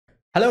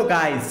Hello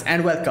guys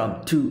and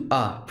welcome to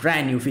a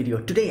brand new video.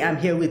 Today I'm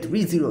here with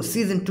ReZero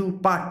Season 2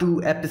 Part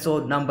 2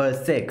 episode number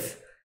 6.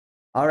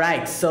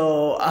 Alright,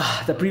 so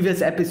the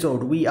previous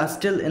episode we are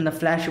still in the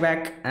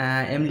flashback.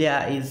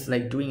 Emilia is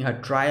like doing her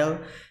trial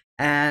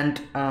and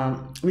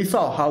we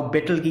saw how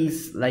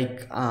Betelgeuse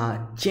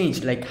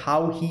changed, like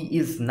how he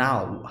is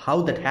now,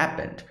 how that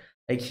happened.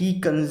 Like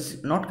he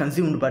not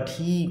consumed, but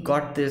he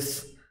got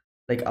this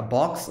like a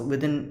box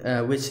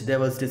within which there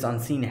was this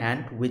unseen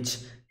hand which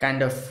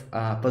kind of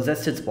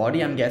possessed his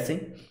body, I'm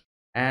guessing,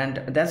 and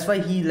that's why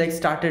he like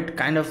started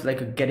kind of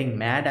like getting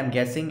mad, I'm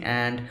guessing,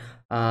 and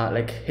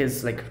like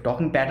his like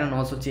talking pattern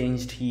also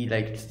changed. He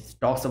like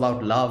talks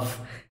about love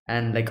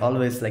and like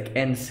always like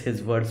ends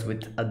his words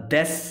with a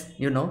des,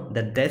 you know,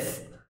 the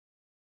des.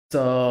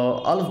 So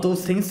all of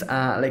those things,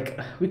 like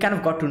we kind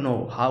of got to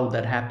know how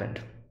that happened.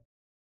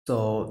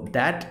 So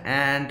that,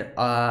 and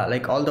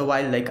like all the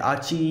while like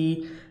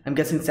Archie, I'm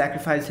guessing,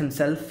 sacrificed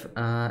himself,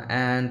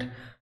 and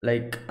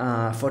like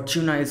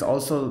Fortuna is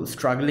also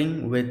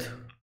struggling with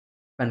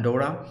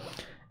Pandora,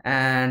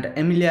 and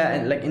Emilia,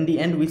 and like in the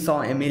end we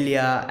saw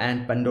Emilia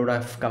and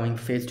Pandora coming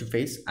face to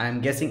face. I'm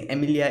guessing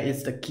Emilia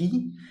is the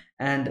key,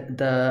 and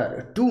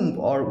the tomb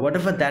or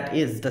whatever that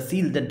is, the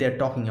seal that they're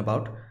talking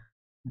about,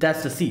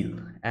 that's the seal,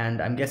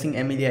 and I'm guessing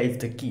Emilia is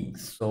the key.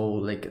 So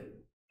like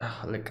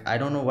I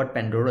don't know what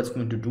Pandora is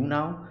going to do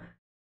now,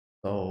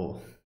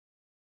 so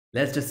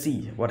let's just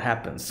see what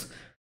happens.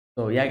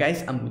 So yeah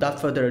guys,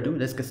 without further ado,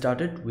 let's get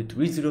started with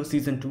ReZero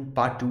Season 2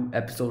 Part 2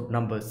 episode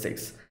number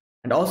 6.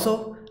 And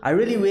also I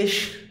really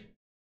wish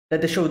that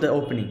they show the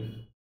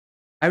opening.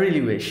 I really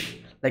wish.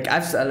 Like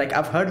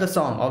I've heard the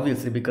song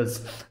obviously,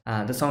 because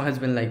the song has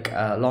been like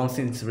long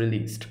since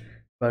released,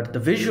 but the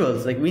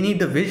visuals, like we need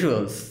the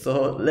visuals.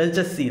 So let's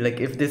just see like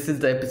if this is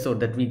the episode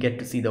that we get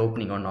to see the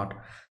opening or not.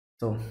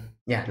 So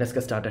yeah, let's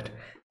get started.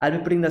 I'll be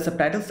putting the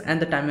subtitles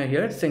and the timer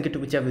here. Sync it to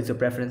whichever is your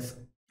preference,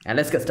 and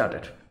let's get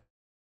started.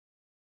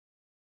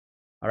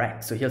 All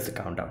right, so here's the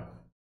countdown.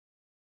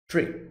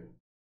 3,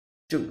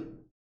 2,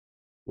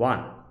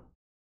 1,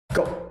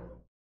 go.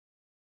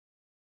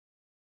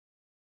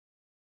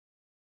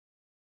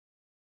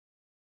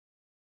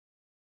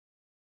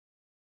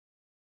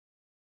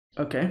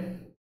 Okay,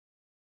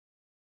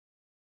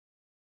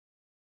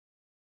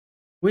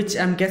 which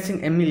I'm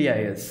guessing Emilia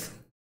is.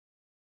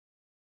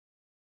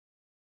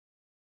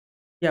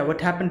 Yeah,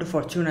 what happened to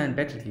Fortuna and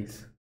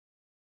Betelgeuse?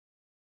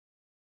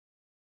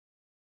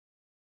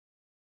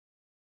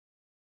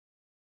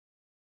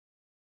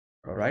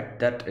 All right,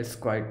 that is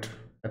quite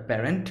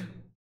apparent.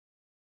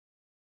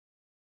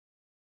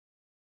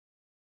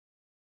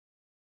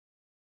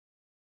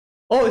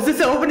 Oh, is this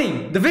the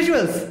opening? The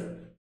visuals?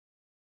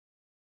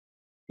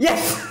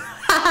 Yes!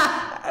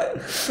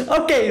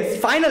 Okay,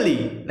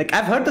 finally! Like,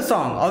 I've heard the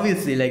song,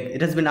 obviously, like,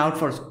 it has been out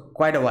for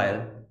quite a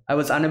while. I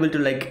was unable to,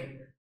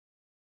 like,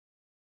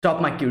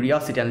 stop my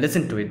curiosity and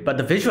listen to it, but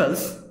the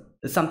visuals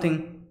is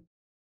something.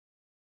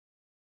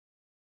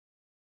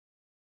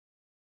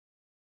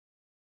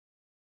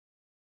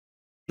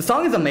 The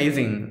song is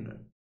amazing.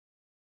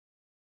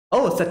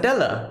 Oh,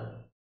 Satella.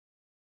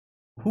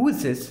 Who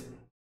is this?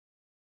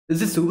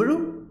 Is this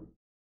Subaru?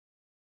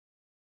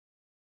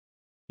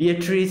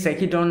 Beatrice,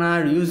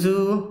 Sekidona,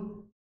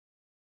 Ryuzu.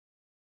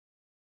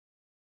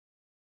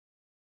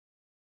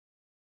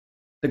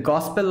 The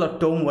Gospel or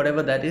Tome,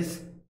 whatever that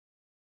is.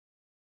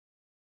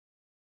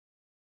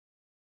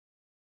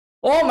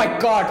 Oh my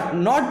god,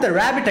 not the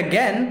rabbit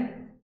again.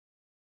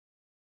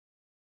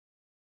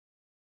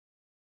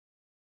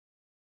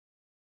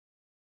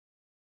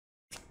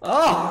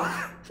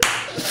 Oh,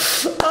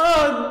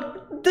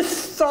 oh,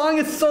 this song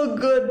is so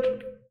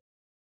good.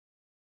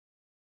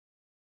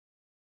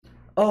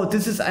 Oh,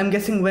 this is, I'm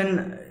guessing,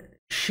 when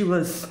she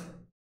was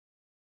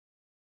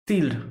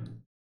sealed.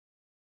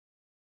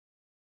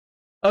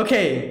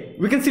 Okay,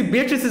 we can see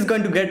Beatrice is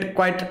going to get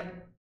quite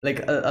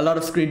like a lot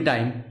of screen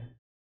time.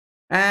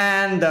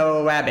 And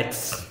the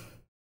rabbits.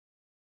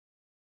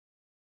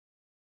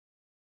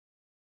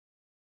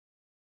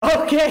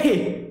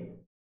 Okay.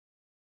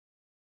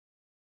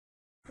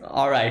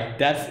 All right,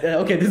 that's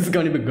okay. This is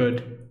going to be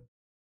good.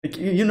 Like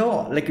you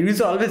know, like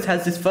Rizzo always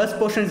has this first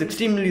portion is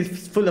extremely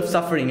full of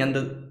suffering, and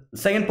the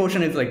second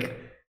portion is like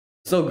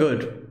so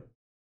good.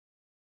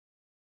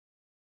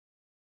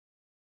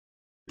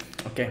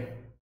 Okay.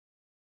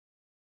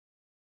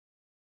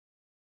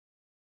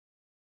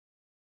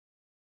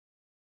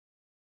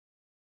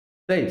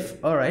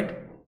 Safe. All right.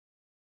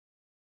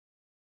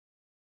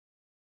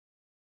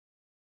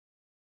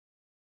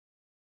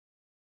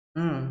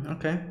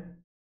 Okay.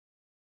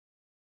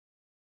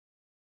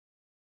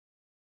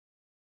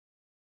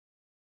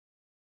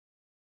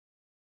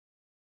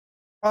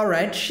 All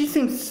right. She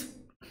seems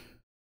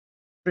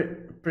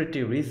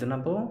pretty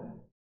reasonable.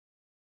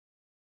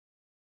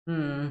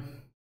 Hmm.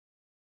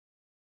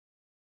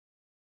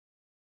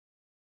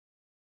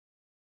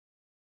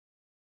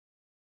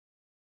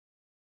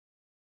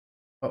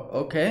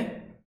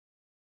 Okay.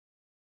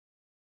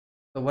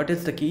 So what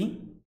is the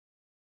key?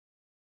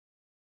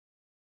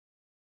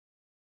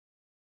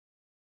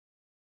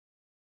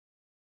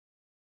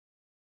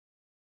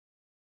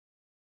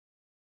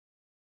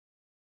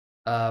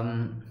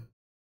 Um,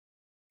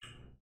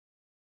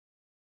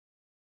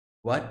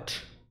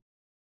 what?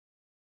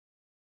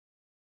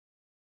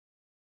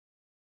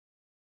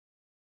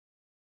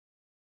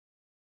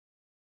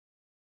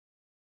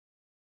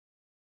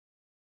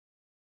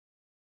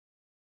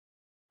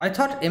 I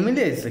thought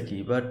Emilia is the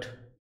key, but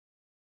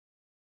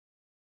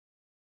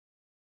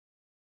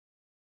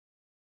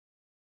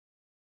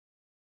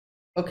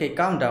okay,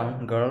 calm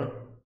down, girl.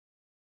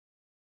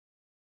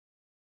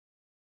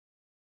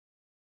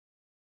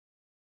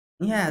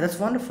 Yeah, that's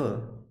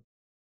wonderful.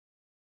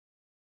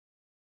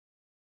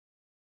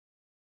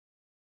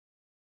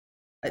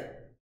 I,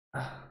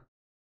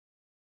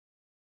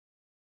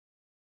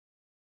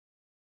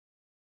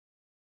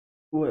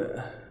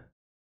 Wha-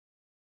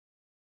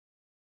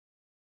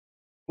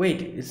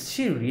 wait, is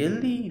she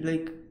really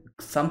like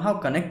somehow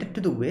connected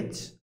to the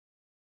witch?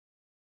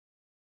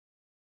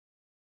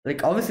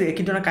 Like obviously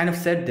Akitona kind of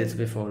said this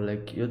before,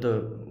 like you're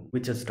the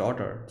witch's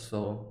daughter,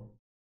 so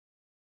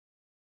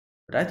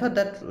but I thought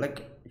that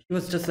like he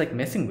was just like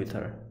messing with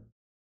her.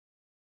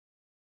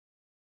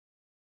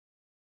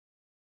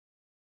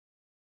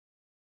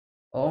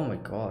 Oh my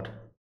god.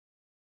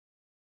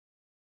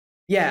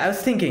 Yeah, I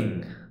was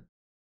thinking.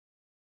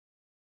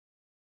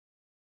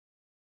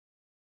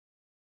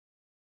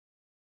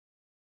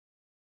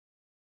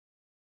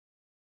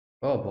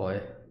 Oh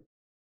boy.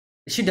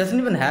 She doesn't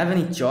even have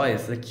any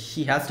choice. Like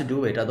she has to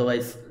do it,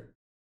 otherwise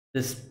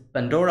this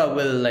Pandora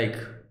will like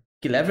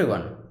kill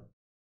everyone.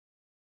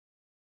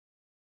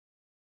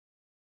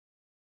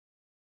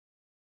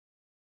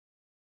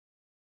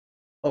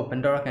 Oh,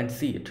 Pandora can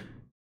see it.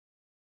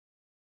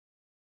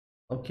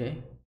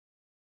 Okay.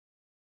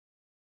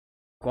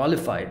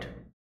 Qualified.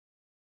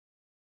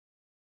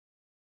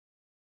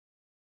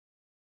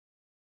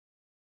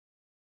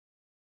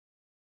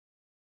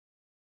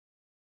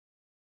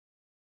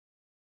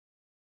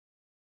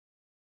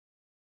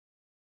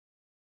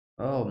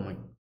 Oh my.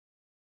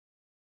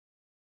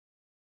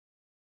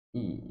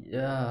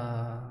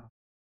 Yeah.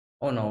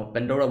 Oh no,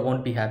 Pandora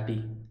won't be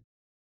happy.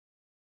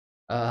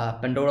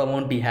 Pandora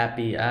won't be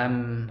happy.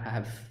 I'm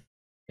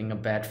having a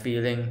bad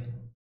feeling.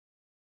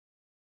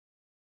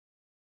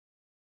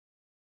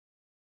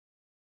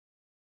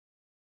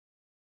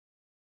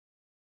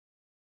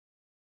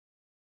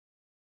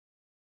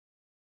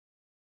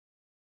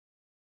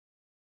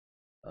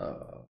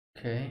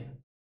 Okay.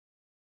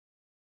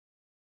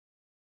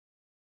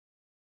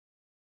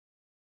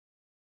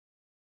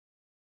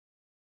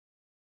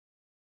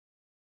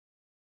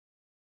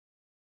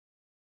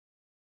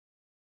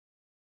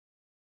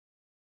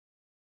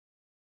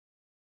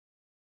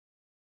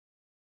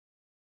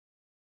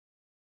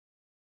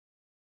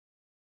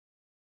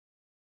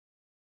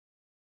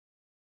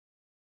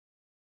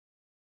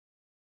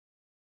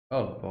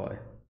 Oh boy.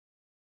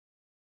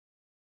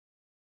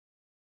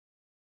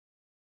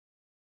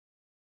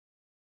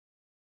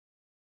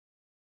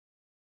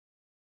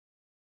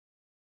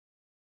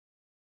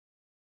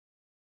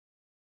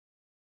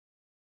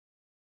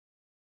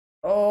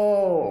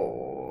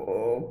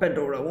 Oh,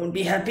 Pandora won't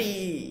be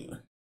happy.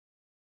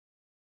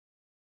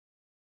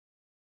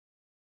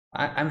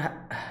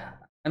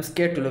 I'm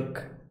scared to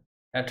look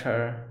at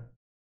her.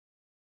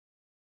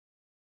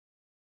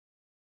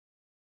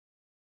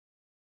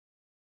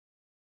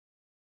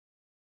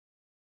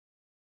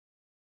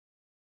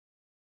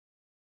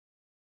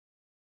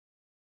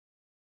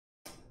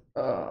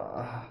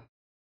 Uh,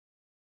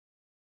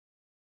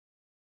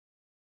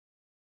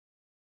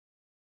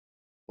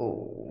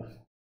 oh,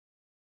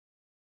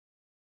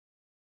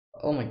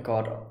 oh my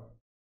God.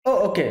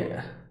 Oh,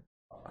 okay.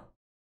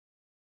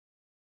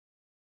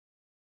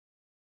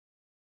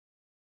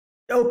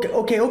 Okay,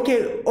 okay,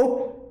 okay.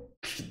 Oh,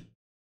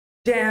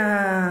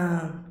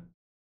 damn.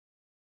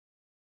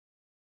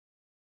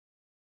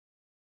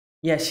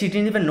 Yeah, she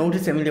didn't even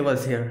notice Emilia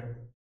was here.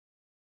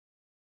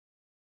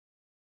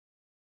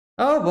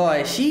 Oh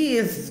boy, she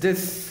is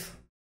this.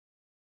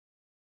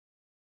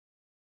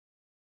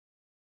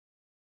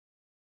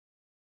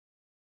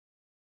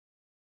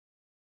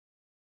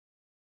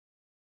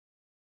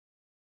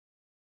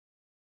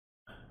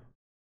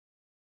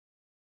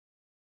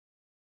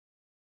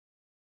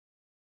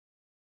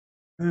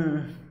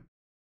 Hmm.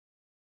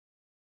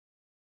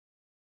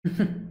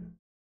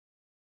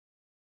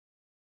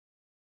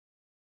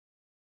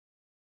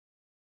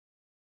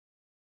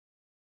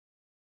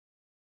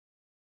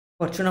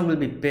 Fortuna will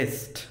be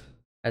pissed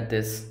at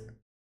this.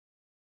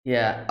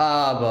 Yeah.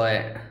 Ah,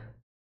 boy.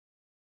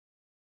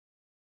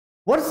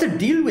 What's the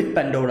deal with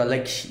Pandora?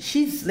 Like,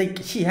 she's like,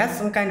 she has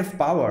some kind of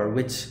power,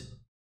 which.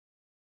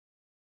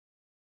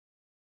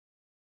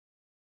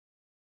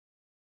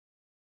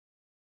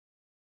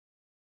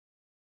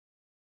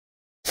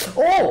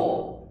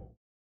 Oh!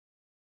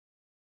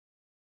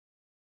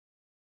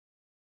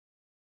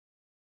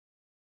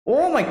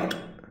 Oh my.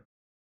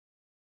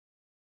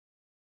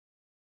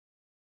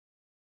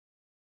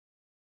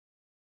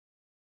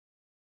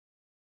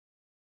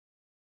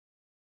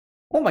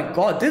 Oh my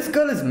god, this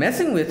girl is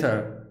messing with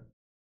her.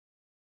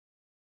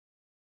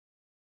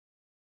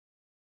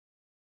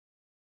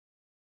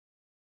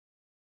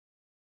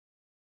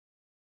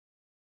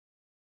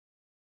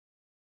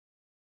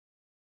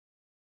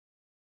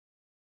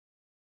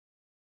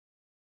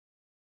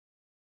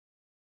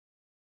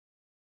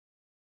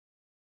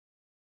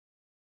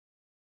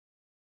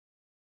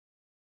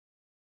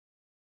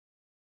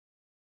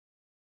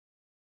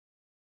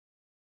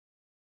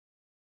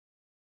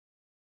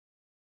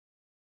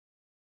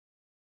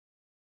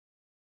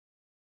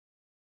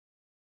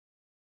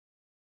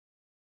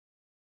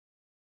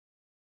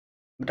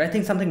 But I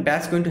think something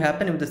bad's going to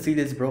happen if the seal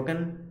is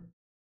broken.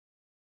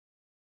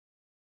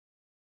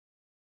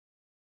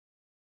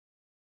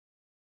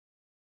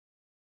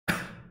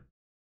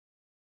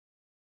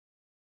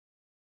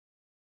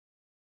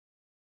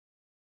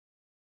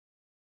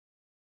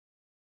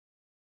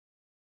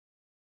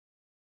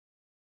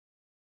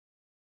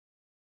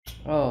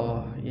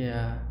 Oh,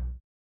 yeah.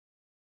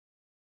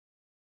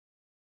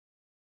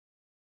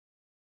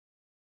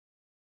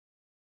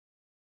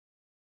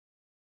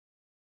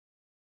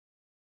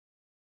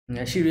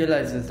 Yeah, she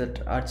realizes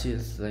that Archie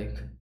is like,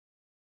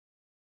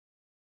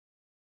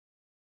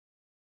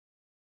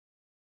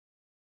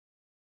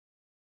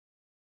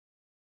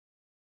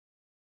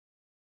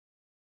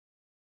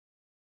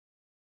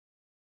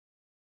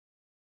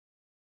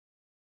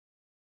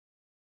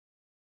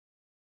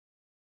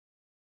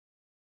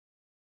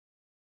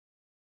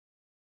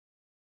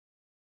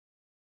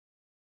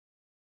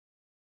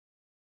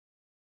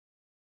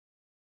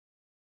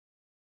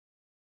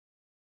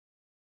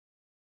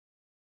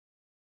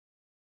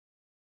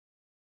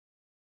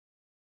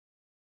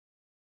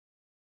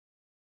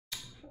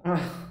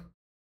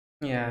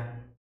 yeah.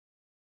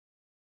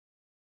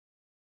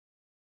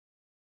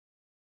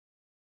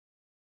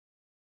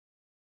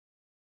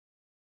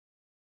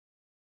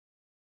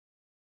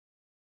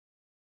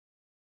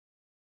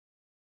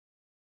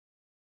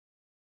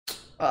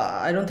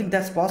 I don't think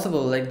that's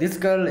possible. Like, this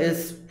girl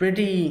is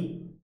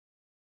pretty.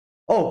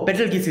 Oh,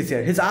 Betelgeuse is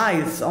here. His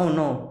eyes. Oh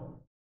no.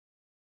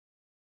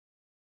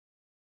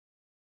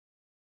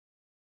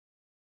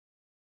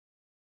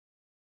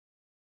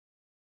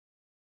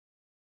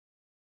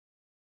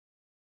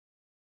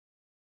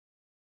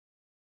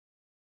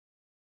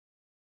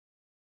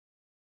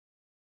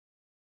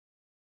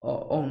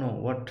 Oh, oh no.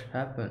 What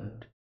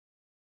happened?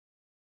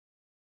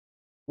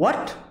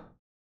 What?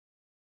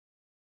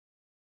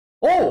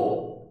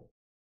 Oh!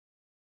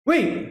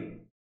 Wait!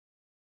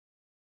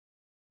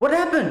 What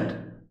happened?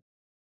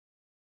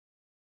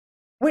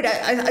 Wait,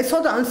 I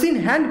saw the unseen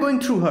hand going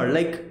through her.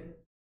 Like,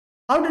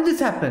 how did this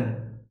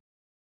happen?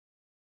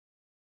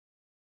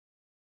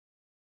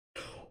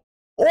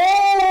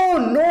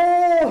 Oh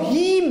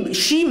no!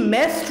 She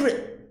messed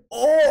with.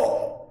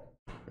 Oh!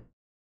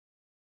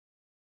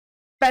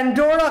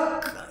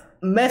 Pandora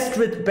messed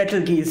with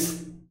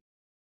Betelgeuse.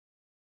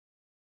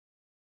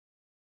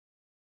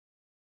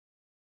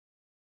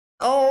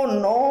 Oh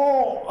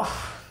no!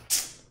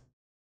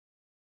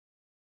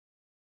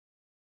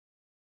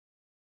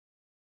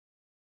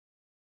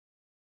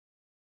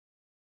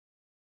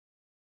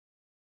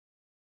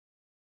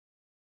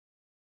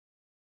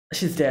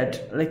 She's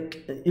dead.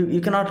 Like,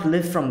 you cannot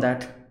live from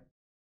that.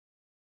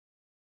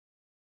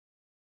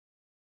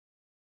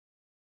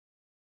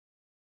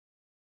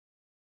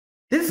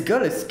 This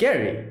girl is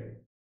scary.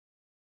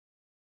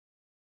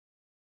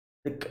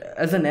 Like,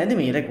 as an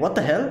enemy, like, what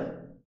the hell?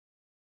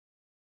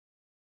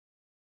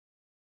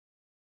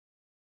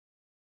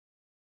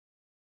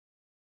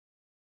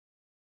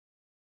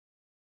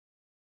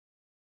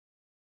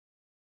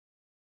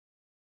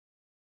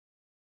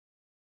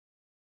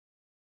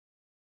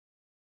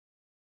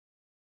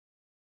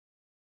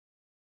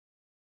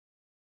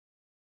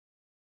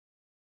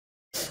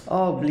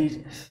 Oh,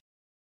 bleed.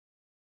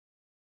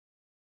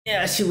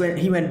 Yeah,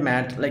 he went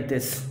mad like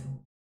this.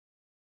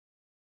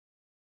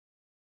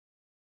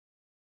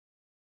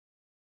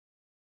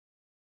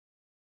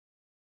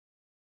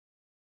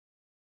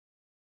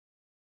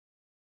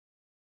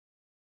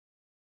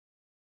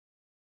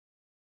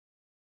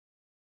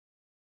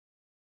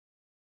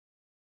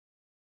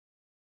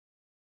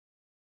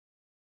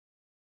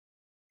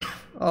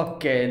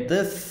 Okay,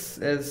 this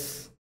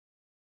is.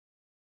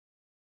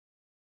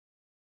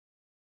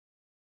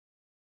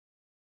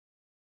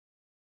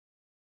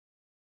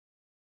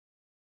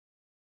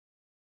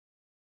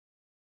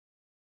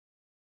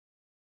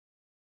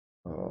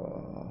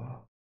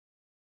 Oh,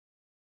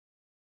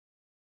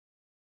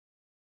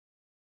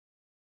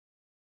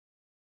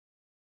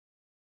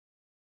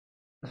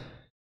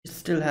 it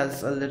still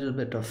has a little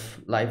bit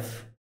of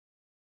life.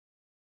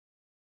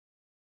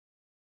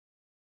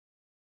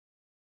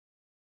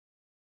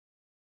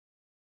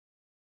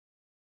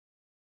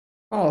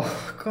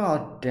 Oh,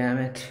 god damn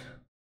it.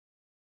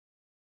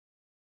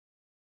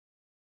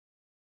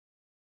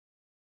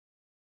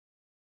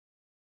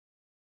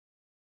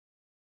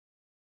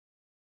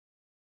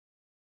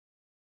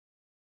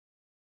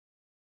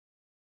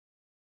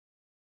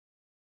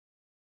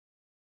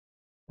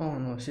 Oh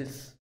no,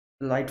 she's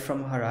light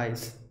from her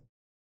eyes.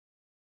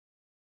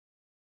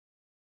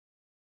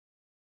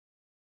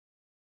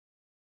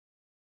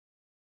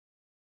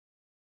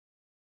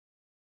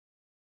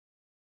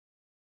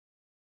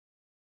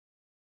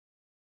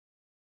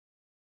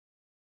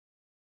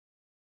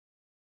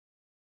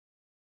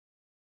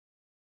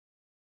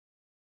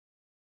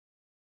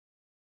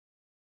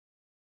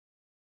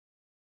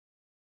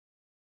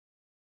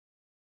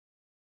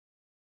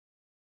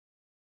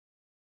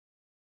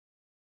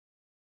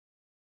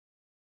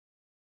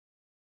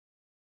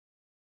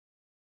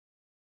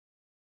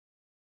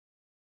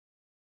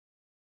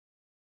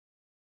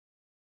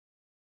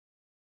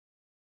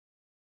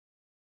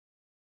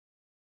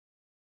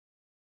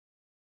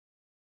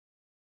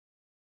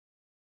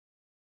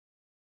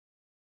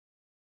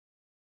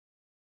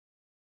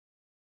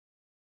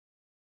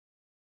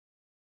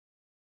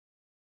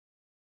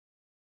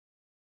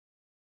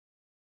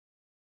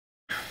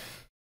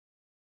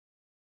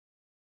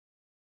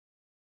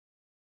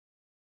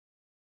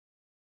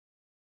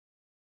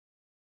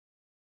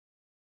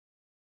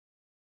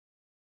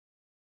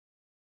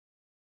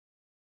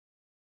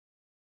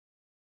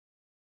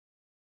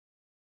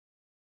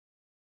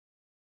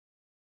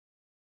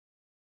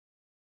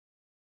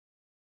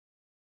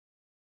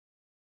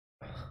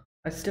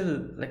 I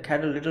still like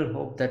had a little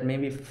hope that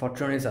maybe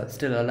Fortune is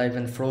still alive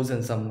and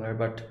frozen somewhere,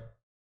 but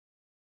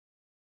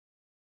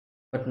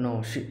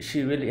no,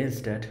 she really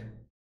is dead.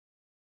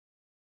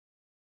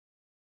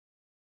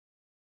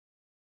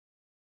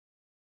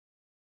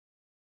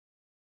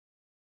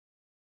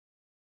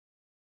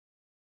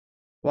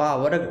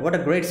 Wow, what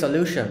a great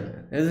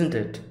solution, isn't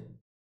it?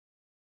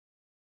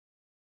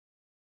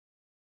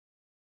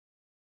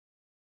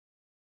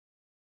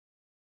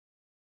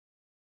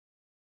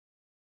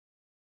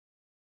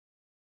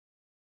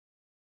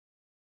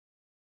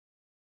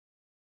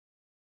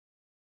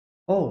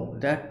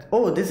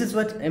 Oh, this is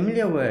what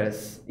Emilia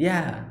wears.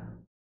 Yeah.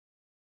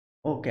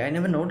 Okay, I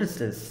never noticed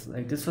this.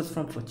 Like this was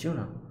from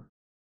Fortuna.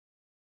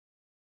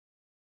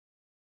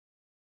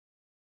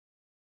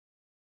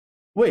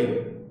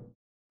 Wait,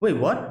 wait,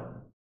 what?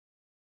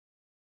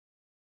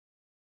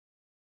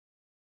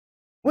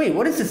 Wait,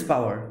 what is this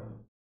power?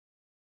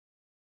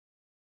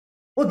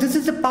 Oh, this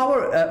is the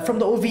power from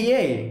the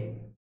OVA.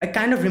 I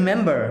kind of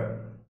remember.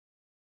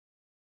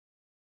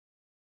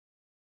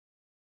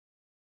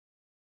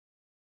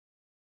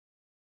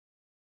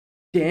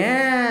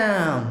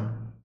 Damn.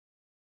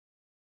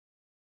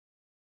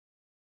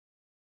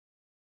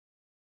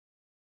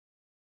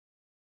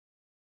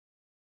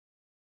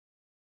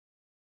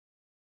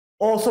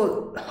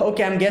 Also,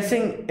 okay, I'm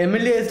guessing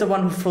Emilia is the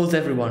one who froze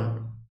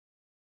everyone.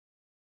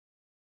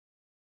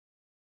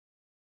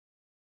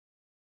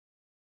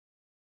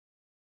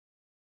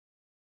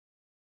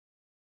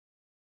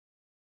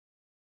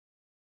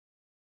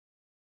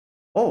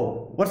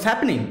 Oh, what's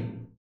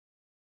happening?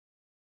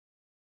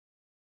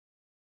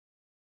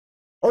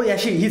 Oh yeah,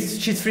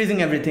 she's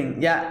freezing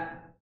everything. Yeah.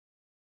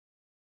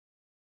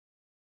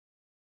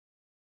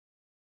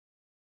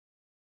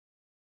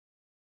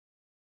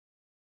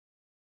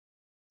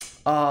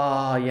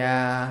 Oh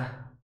yeah.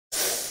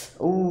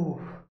 Oh,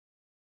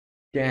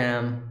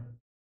 damn.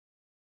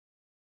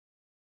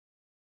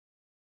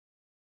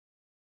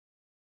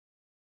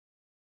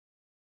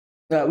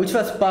 Which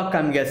was Puck,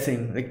 I'm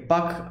guessing. Like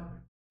Puck,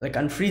 like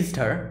unfreezed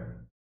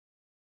her,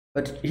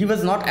 but he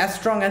was not as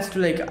strong as to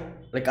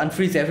like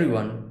unfreeze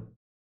everyone.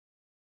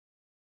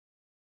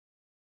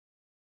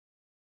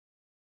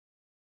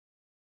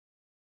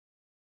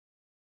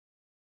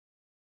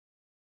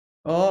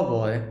 Oh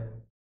boy.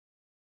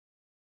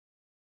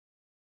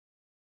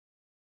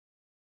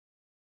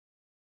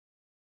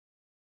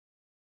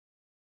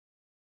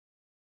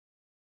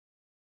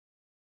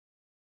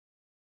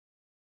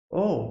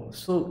 Oh,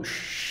 so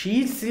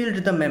she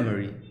sealed the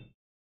memory.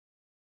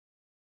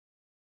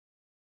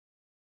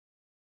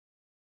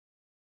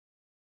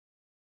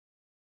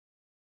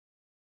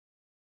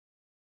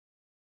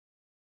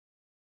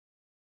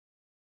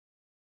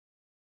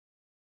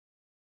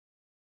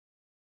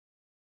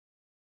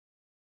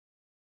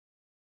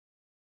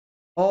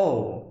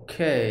 Oh,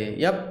 okay.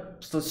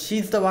 Yep. So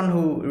she's the one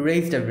who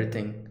erased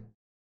everything.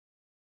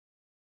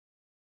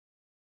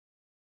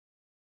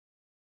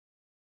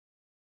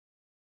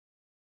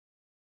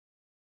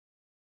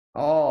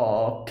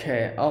 Oh,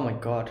 okay. Oh my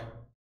god.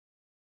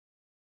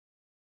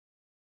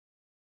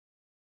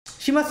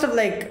 She must have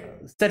like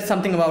said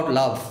something about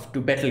love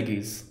to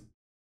Betelgeuse.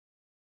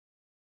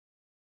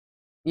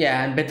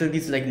 Yeah, and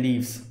Betelgeuse like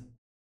leaves.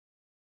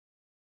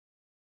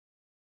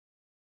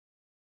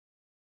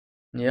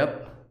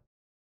 Yep.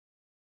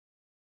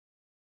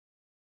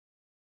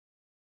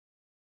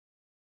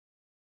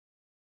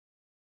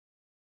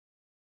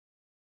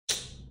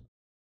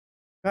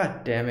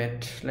 God damn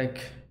it. Like,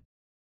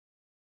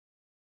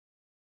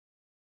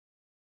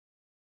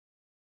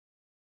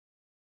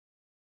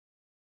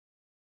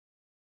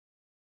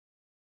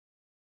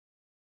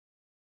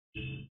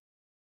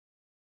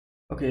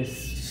 okay,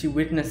 she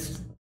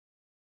witnessed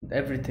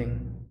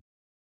everything.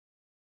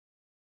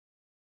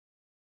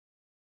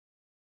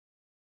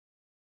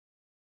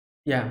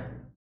 Yeah.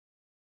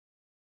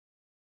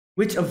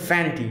 Witch of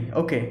Vanity.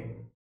 Okay.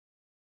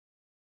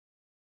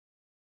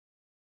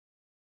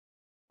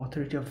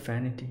 Authority of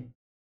Vanity.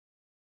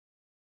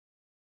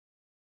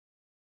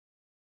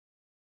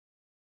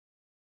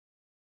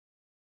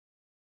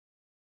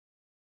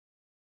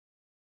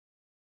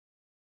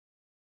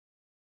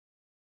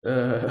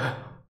 Uh,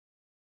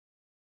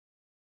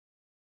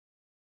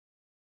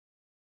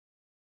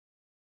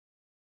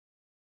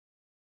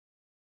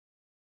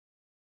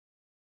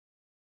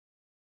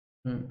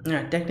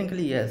 yeah,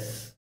 technically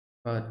yes,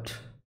 but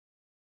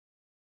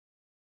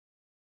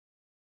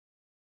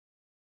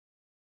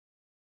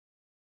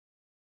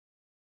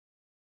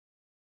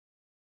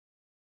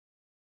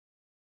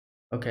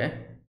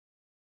okay.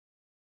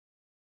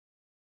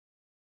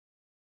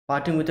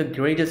 Parting with the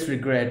greatest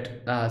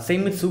regret.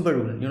 Same with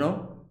Subaru, you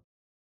know?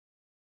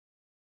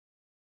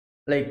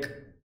 Like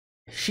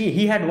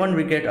he had one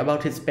regret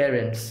about his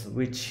parents,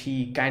 which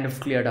he kind of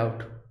cleared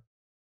out.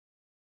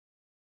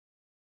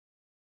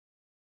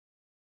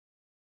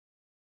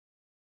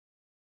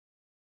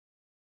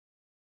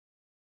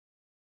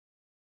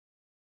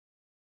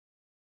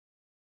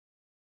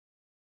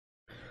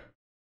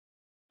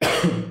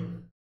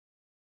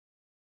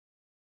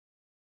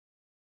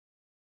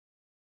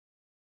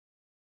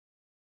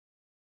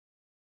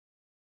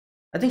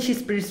 I think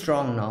she's pretty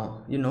strong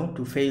now,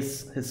 to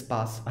face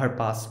her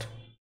past.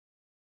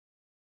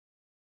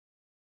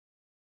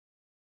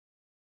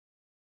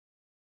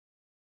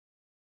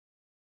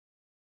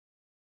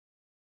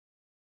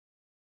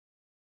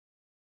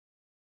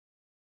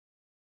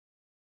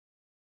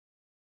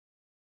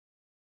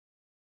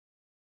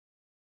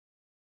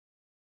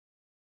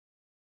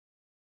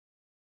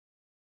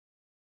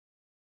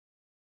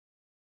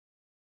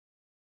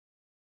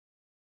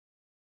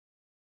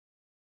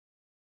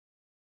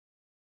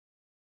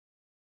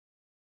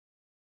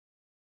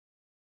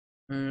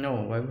 No,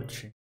 why would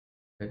she?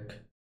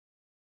 Like,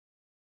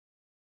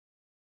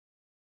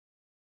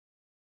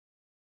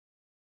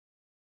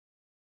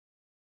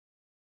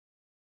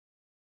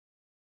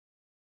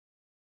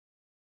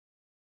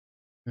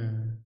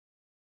 hmm.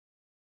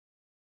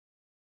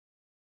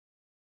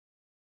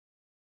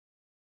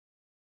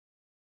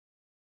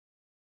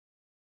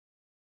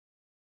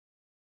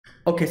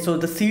 Okay, so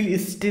the seal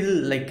is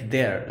still like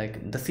there,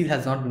 like the seal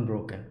has not been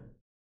broken.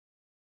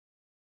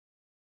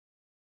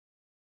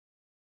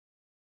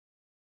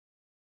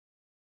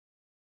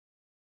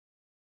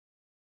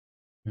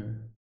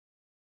 Hmm.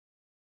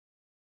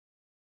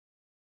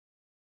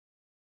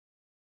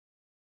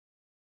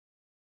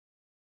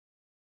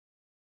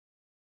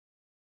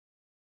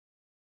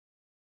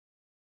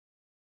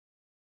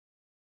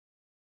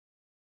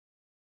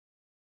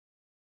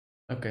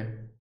 Okay.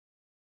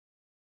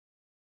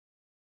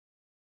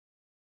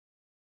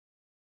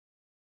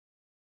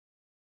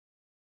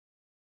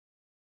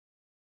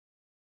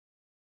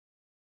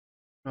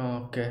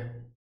 Okay.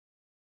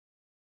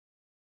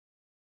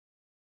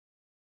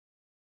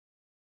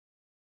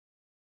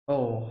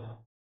 Oh.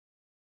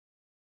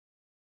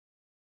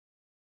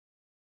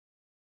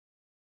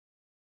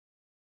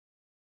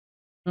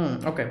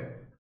 Okay.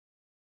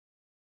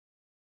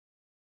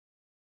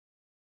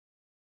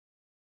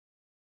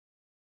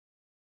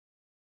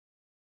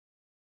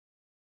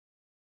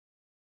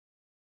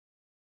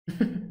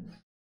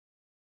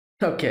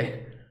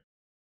 Okay.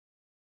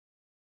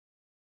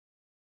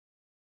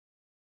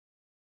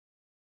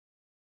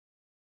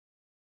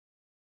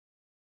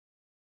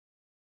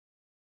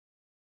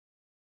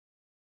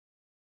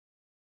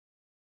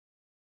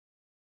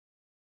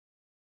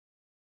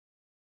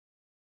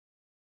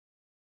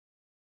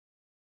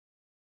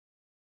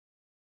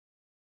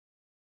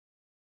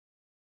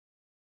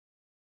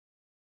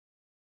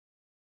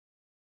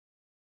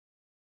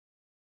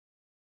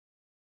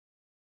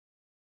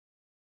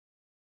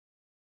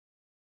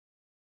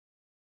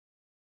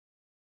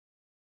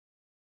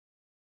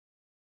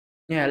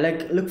 Yeah,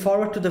 like look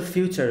forward to the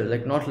future,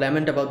 like not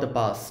lament about the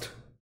past.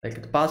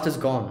 Like the past is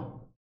gone.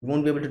 You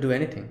won't be able to do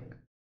anything.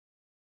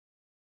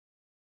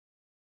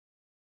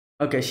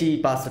 Okay,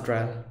 she passed the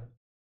trial.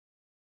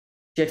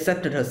 She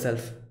accepted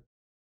herself.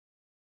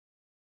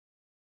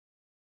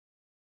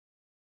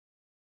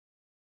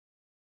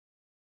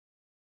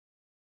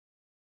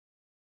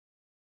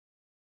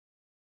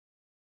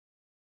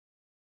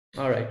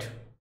 All right.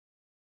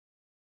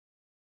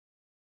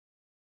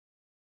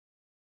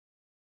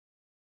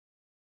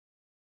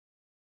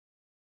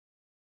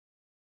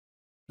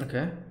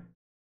 Okay.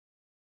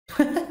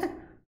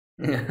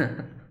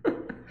 Yeah.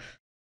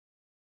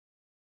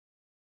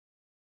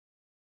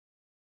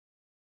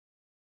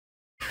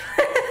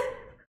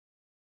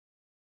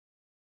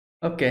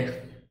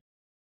 Okay.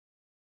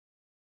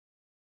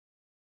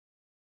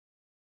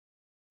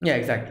 Yeah,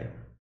 exactly.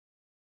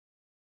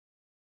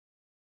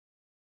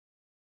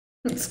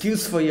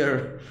 Excuse for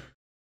your.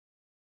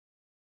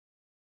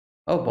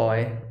 Oh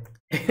boy.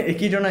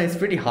 Ikidona is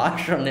pretty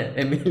harsh on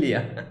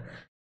Emilia.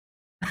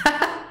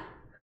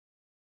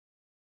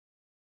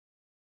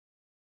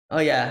 Oh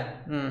yeah.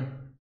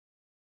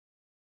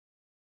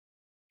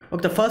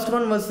 Okay, the first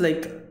one was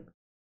like,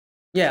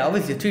 yeah,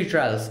 obviously three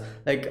trials.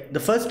 Like the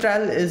first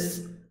trial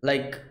is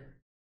like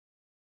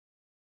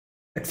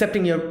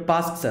accepting your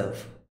past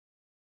self.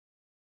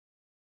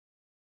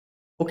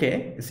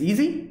 Okay, it's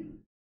easy.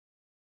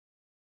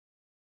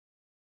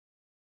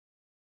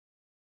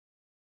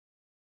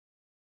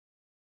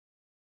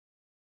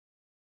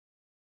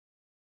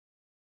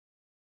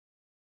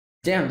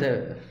 Damn,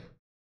 the.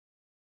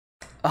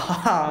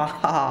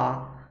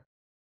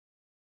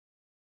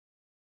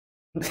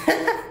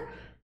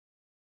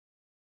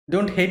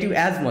 Don't hate you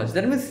as much.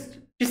 That means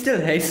she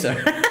still hates her.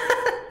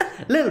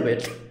 A little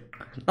bit.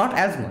 Not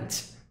as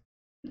much.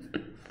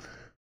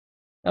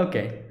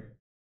 Okay.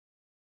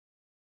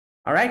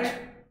 Alright.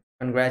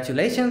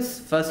 Congratulations.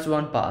 First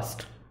one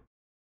passed.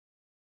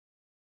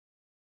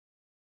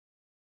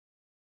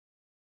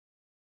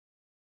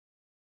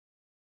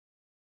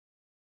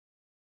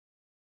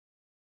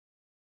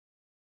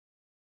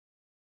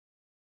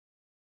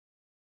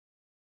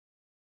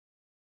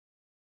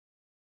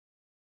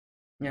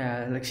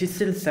 Yeah, like she's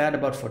still sad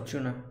about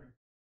Fortuna.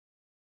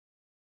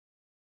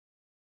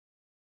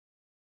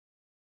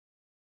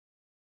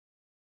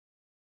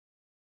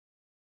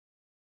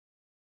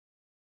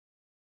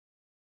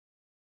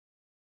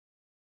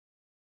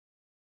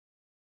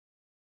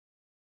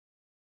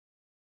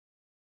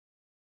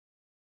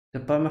 The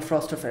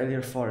permafrost of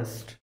Elliot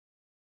Forest.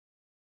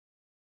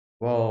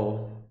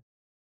 Whoa.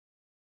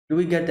 Do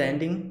we get the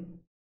ending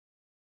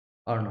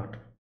or not?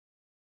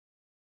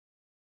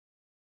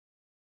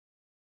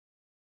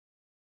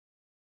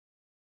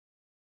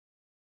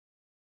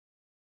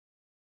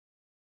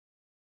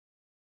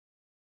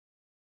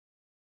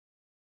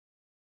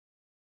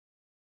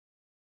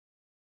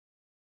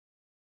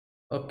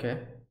 Okay.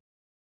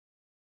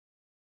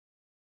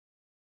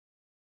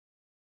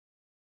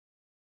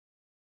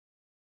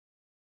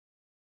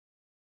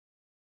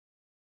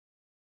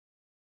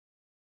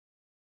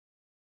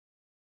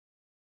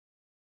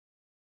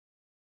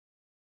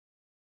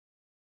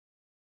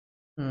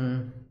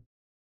 Hmm.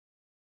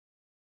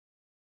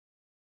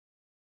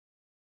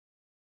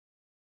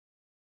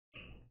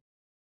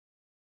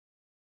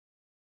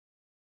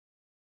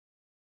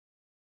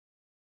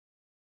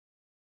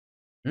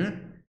 Hmm?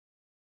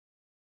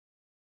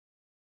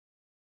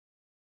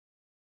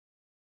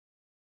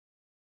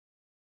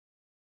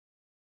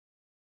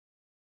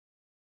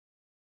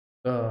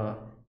 Uh.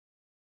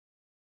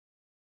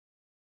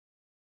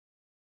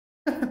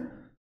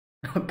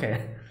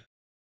 Okay.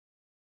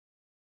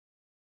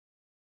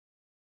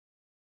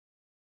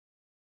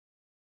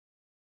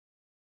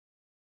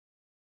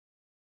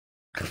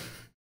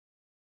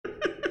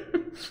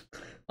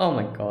 Oh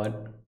my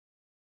god.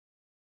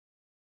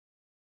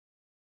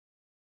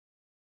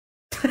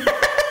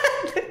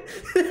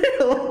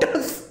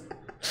 Otto's.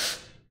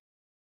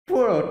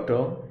 Poor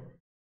Otto.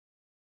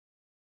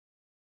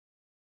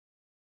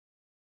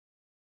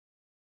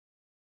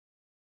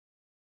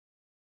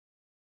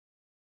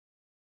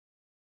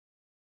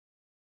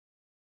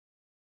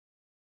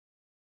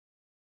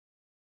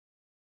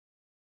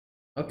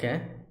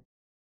 Okay.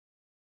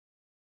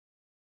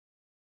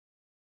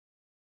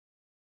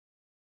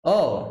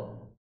 Oh.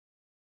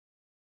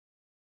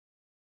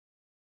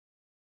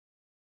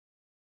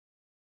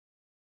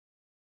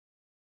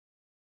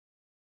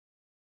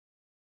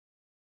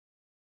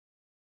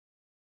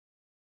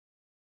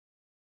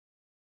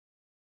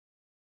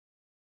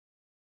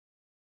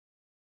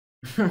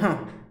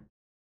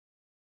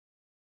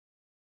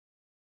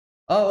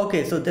 Oh,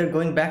 okay, so they're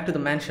going back to the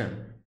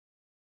mansion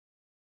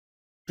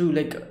to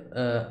like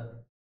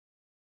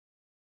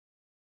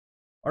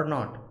or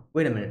not.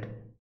 Wait a minute.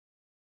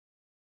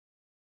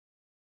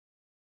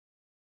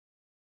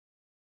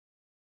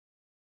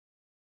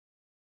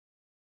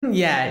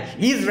 Yeah,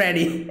 he's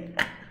ready.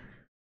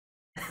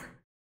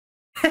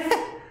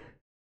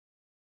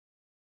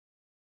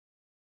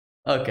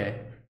 Okay.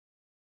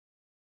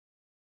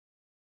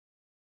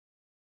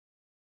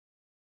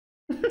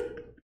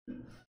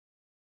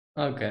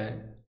 Okay.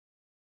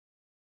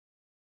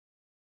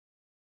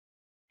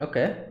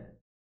 Okay.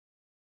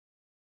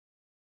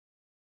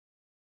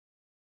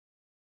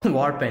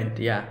 War paint,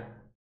 yeah.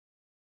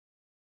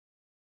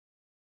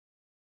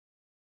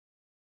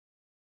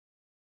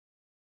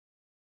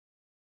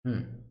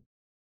 Hmm.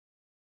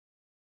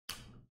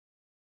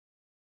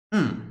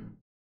 Hmm.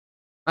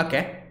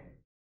 Okay.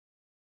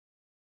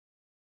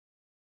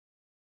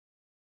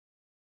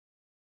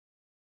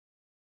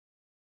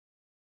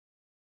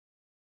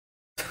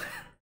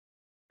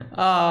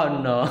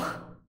 Oh no.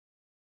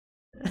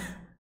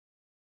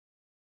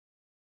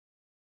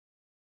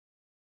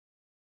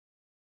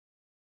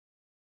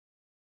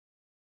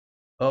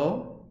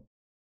 Oh.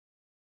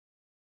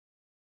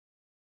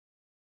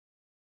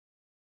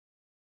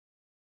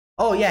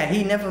 Oh yeah,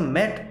 he never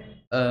met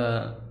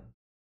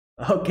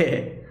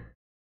okay.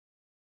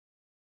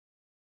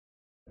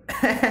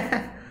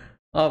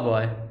 Oh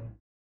boy.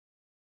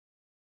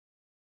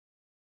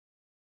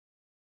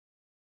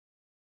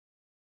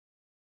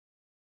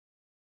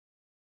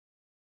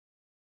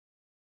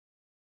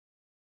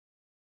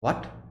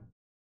 What?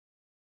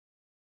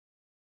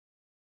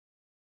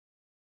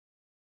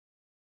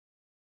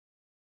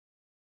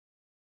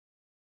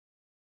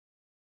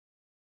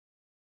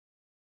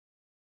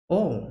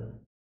 Oh.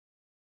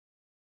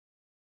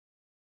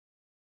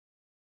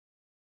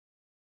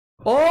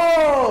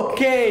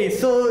 Okay,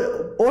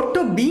 so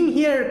Otto being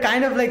here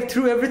kind of like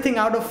threw everything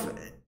out of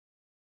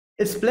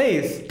its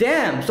place.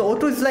 Damn, so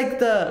Otto is like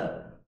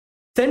the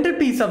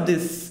centerpiece of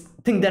this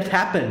thing that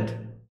happened.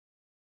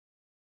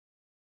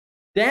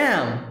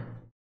 Damn.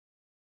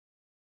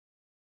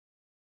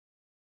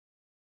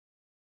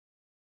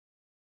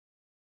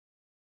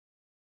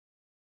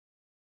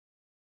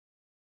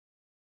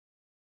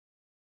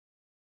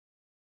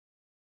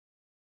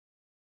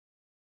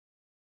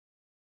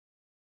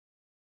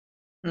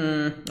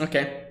 Hmm,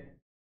 okay.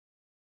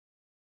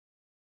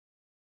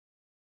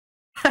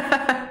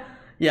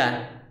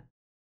 Yeah.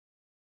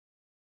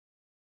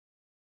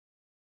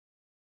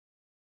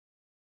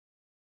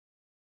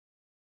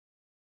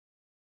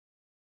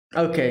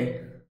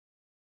 Okay.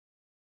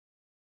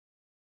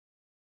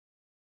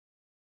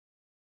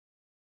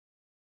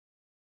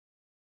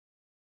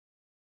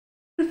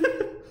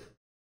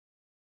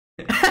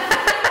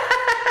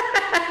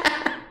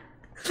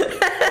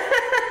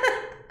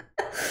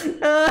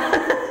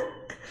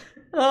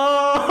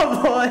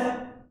 Oh boy.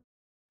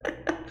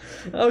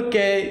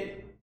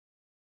 Okay.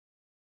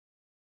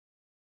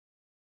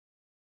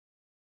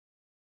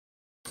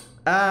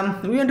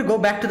 We want to go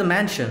back to the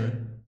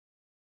mansion.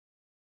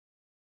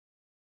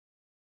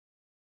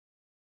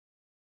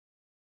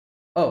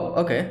 Oh,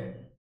 okay.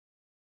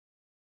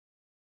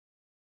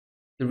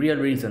 The real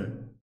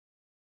reason.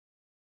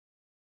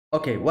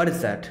 Okay, what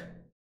is that?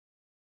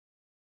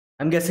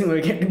 I'm guessing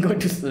we're going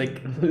to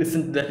like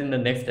listen to that in the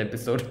next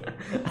episode.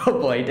 Oh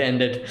boy, it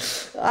ended.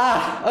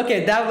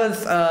 Okay, that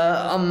was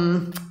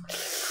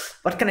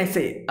what can I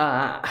say?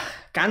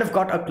 Kind of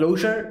got a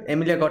closure.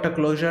 Emilia got a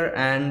closure,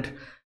 and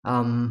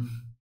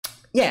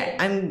yeah,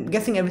 I'm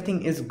guessing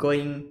everything is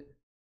going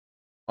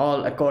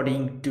all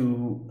according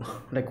to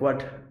like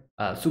what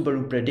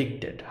Subaru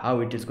predicted, how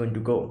it is going to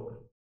go.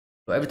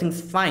 So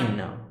everything's fine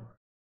now.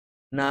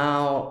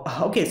 Now,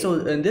 okay,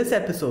 so in this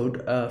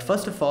episode,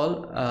 first of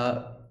all,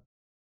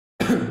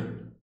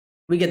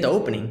 we get the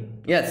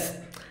opening. Yes.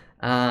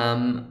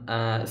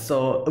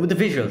 So with the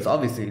visuals,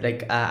 obviously,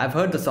 like I've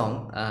heard the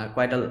song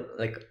quite a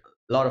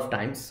lot of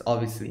times,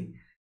 obviously,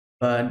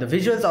 but the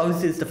visuals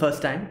obviously is the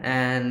first time,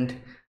 and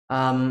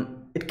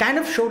it kind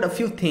of showed a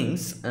few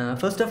things.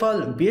 First of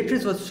all,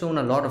 Beatrice was shown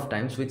a lot of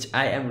times, which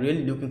I am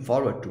really looking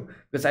forward to,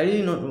 because I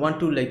really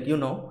want to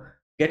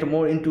get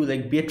more into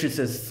like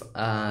Beatrice's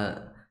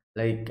her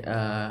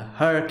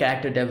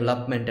character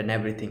development and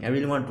everything. I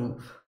really want to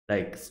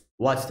like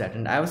watch that,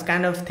 and I was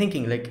kind of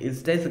thinking like,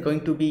 is this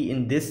going to be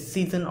in this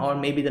season or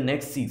maybe the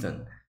next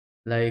season?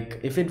 Like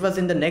if it was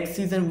in the next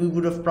season, we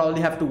would have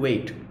probably have to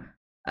wait,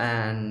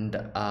 and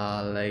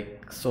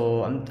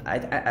so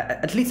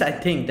at least I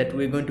think that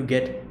we're going to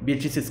get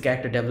Beatrice's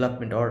character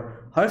development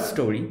or her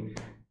story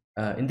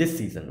in this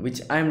season,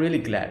 which I'm really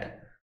glad.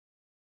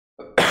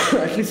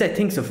 At least I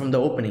think so from the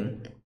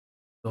opening.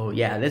 So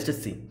yeah, let's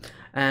just see.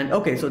 And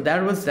okay, so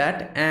that was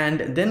that,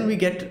 and then we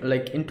get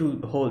like into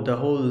the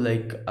whole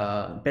like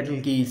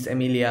Betelgeuse,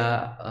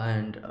 Emilia,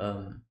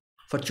 and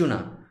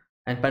Fortuna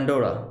and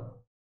Pandora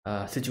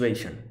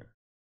situation.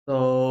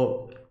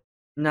 So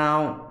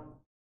now,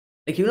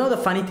 like, the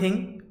funny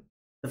thing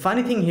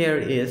here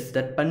is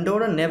that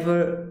Pandora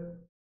never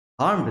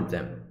harmed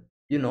them,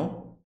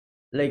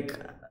 like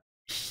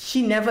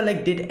she never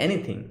like did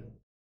anything.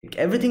 Like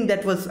everything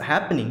that was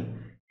happened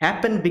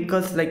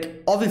because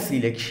like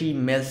obviously like she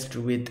messed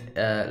with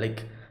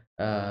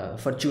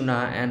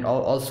Fortuna, and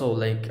also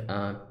like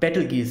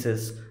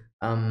Betelgeuse's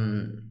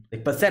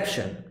like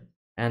perception,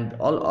 and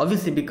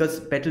obviously because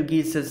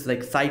Betelgeuse's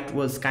like sight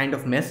was kind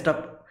of messed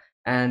up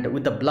and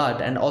with the blood,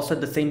 and also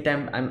at the same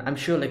time I'm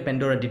sure like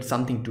Pandora did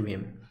something to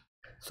him.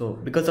 So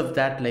because of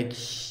that, like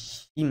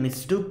he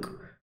mistook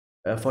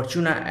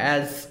Fortuna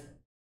as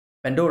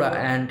Pandora,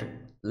 and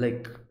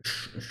like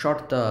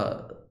shot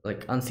the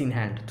like unseen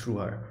hand through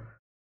her.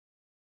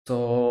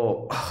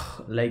 So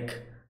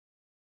like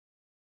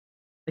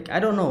I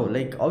don't know,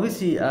 like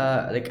obviously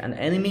like an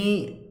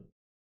enemy,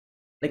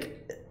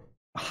 like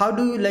how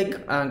do you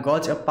like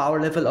gauge a power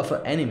level of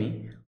an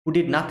enemy who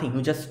did nothing,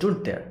 who just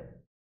stood there,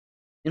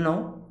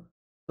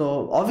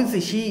 so obviously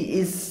she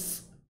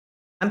is,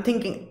 I'm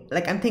thinking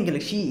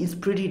like she is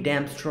pretty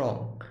damn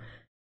strong.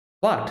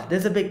 But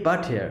there's a big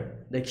but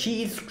here. Like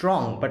she is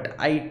strong, but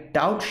I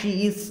doubt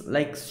she is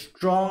like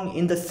strong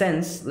in the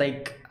sense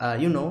like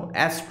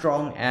as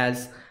strong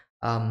as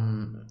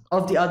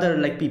of the other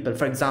like people.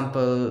 For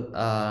example,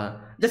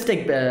 just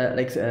take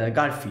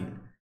Garfield.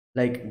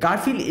 Like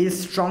Garfield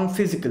is strong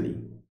physically,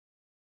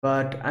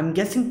 but I'm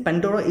guessing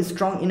Pandora is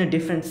strong in a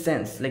different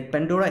sense. Like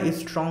Pandora is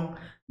strong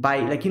by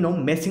like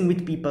messing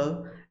with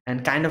people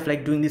and kind of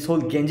like doing this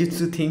whole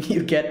genjutsu thing.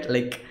 You get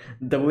like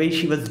the way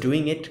she was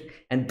doing it,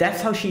 and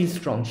that's how she is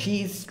strong.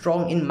 She is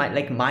strong in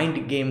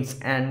mind games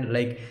and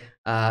like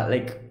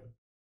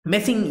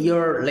messing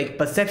your like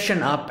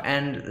perception up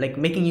and like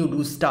making you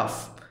do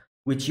stuff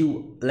which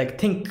you like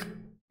think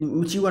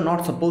which you are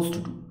not supposed to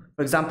do.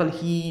 For example,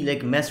 he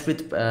like messed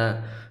with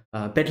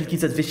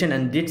Betelgeuse's vision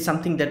and did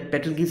something that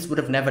Betelgeuse would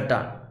have never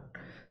done.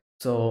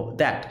 So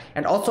that,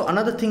 and also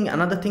another thing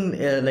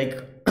like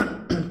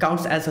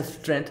counts as a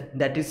strength,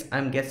 that is,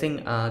 I'm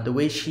guessing the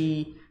way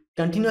she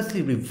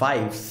continuously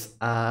revives,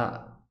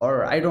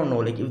 or I don't know,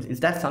 like is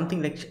that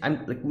something like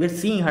we're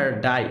seeing her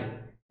die,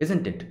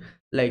 isn't it?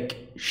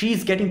 Like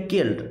she's getting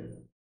killed,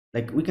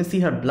 like we can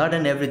see her blood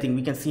and everything,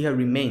 we can see her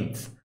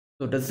remains.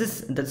 So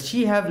does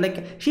she have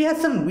like, she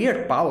has some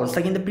weird powers?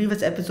 Like in the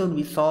previous episode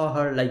we saw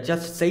her like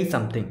just say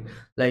something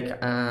like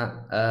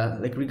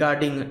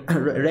regarding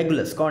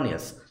Regulus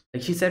Corneus.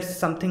 Like she said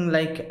something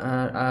like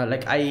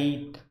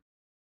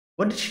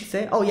what did she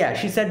say? Oh yeah,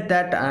 she said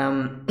that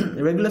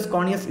Regulus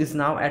Corneus is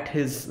now at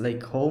his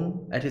like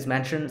home, at his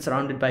mansion,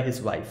 surrounded by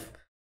his wife.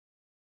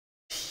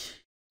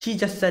 She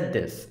just said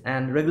this,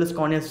 and Regulus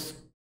Corneus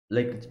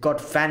like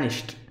got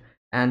vanished,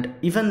 and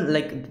even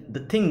like the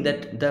thing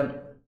that the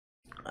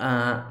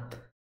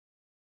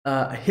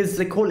his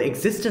like whole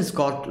existence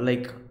got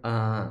like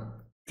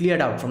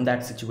cleared out from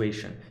that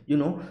situation,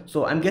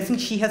 so I'm guessing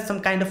she has some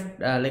kind of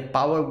like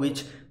power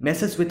which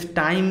messes with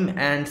time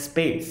and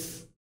space.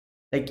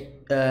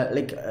 Like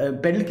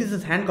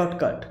Betelgeuse's hand got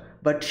cut,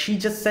 but she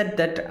just said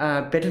that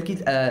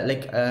Betelgeuse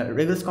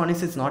Regulus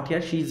Corneus is not here,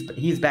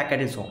 he's back at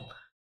his home,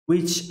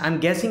 which I'm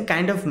guessing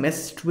kind of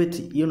messed with,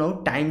 you know,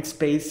 time,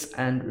 space,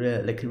 and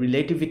like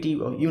relativity,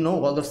 or, you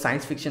know, all the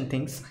science fiction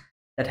things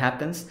that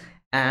happens.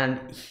 And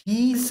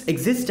his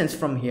existence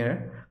from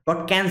here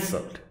got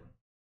cancelled,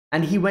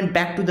 and he went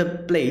back to the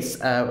place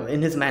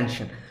in his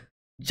mansion.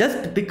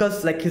 Just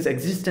because like his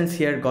existence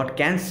here got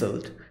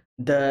cancelled,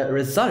 the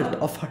result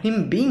of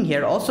him being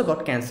here also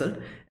got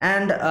cancelled,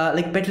 and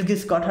like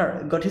Betelgeuse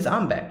got his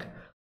arm back.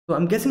 So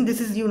I'm guessing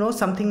this is, you know,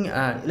 something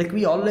like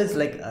we always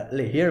like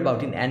hear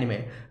about in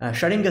anime,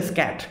 Sharingan's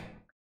cat.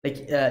 Like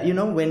you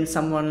know, when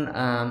someone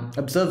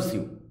observes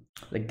you,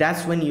 like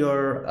that's when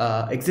your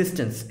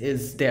existence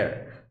is there.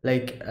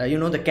 Like you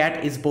know, the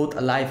cat is both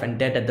alive and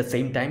dead at the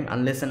same time,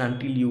 unless and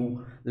until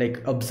you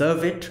like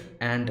observe it.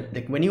 And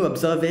like when you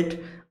observe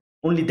it,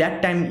 only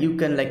that time you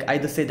can like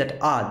either say that,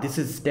 ah, this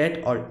is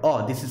dead, or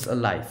oh, this is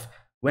alive.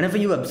 Whenever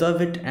you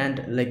observe it,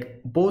 and like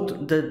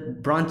both the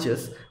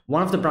branches,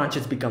 one of the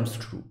branches becomes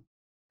true.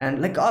 And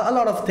like a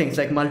lot of things,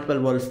 like multiple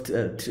worlds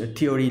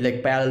theory,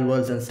 like parallel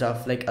worlds and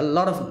stuff, like a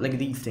lot of like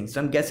these things. So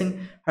I'm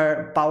guessing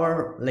her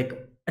power, like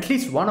at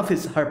least one of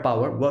her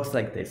power works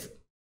like this.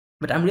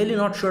 But I'm really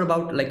not sure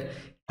about like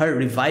her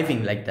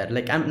reviving like that.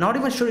 Like I'm not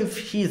even sure if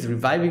she is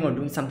reviving or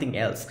doing something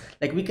else.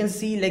 Like we can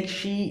see like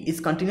she is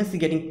continuously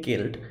getting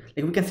killed,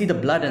 like we can see the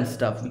blood and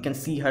stuff, we can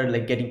see her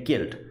like getting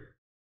killed,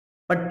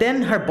 but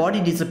then her body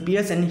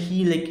disappears and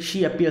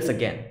she appears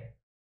again.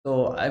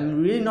 So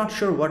I'm really not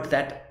sure what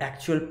that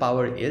actual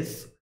power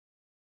is.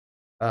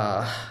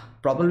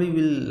 Probably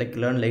we'll like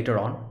learn later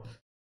on.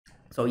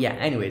 So yeah,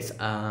 anyways,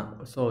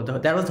 so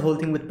that was the whole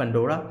thing with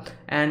Pandora,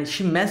 and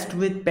she messed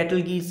with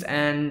Betelgeuse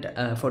and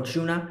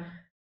Fortuna.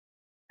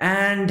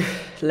 And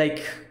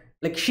like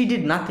she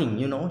did nothing,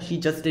 you know, she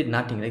just did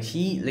nothing. Like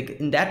she, like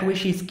in that way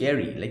she's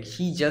scary. Like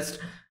she just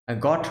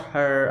got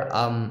her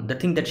the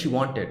thing that she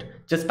wanted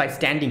just by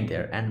standing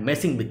there and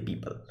messing with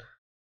people.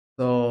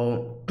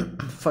 So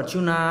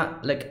Fortuna,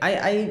 like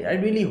I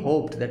really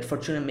hoped that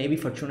maybe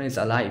Fortuna is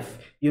alive.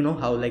 You know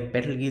how like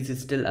Betelgeuse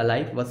is still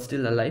alive, was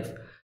still alive,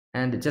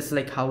 and just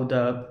like how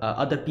the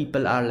other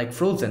people are like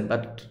frozen,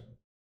 but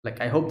like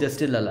I hope they're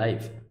still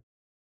alive.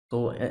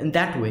 So in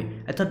that way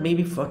I thought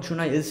maybe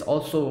Fortuna is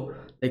also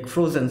like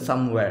frozen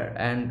somewhere,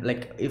 and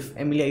like if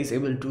Emilia is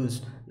able to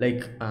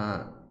like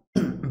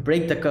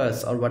break the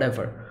curse or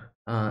whatever,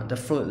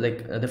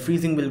 the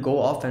freezing will go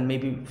off and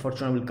maybe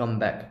Fortuna will come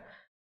back.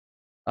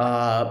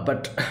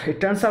 But it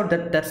turns out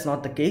that that's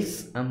not the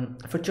case.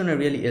 Fortuna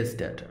really is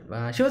dead.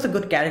 She was a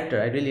good character,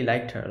 I really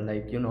liked her,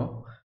 like, you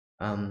know.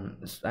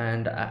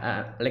 And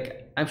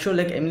like I'm sure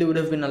like Emily would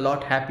have been a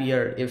lot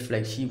happier if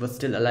like she was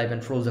still alive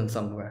and frozen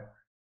somewhere.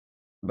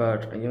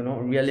 But you know,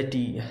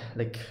 reality,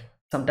 like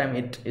sometimes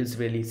it is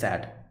really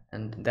sad,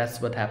 and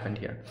that's what happened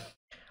here.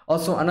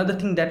 Also, another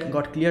thing that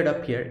got cleared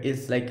up here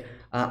is like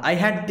I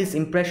had this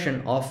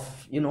impression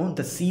of, you know,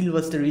 the seal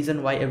was the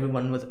reason why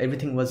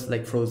everything was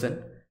like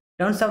frozen.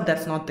 Turns out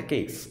that's not the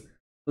case.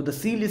 So the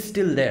seal is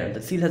still there,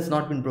 the seal has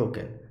not been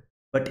broken,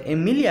 but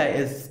Emilia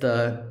is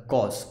the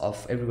cause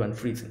of everyone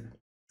freezing.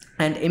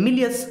 And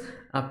Emilia's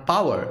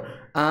power,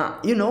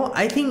 you know,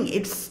 I think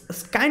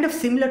it's kind of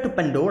similar to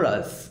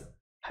Pandora's.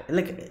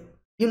 Like,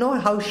 you know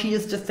how she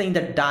is just saying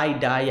that die,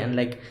 die, and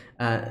like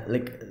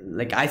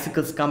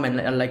icicles come and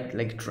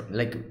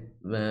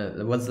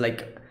was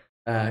like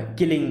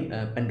killing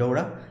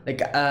Pandora.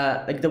 Like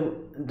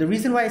the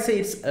reason why I say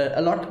it's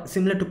a lot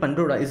similar to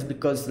Pandora is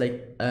because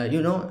like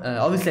you know,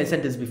 obviously I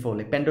said this before,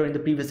 like Pandora in the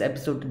previous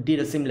episode did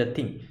a similar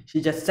thing.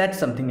 She just said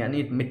something and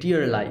it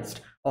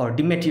materialized or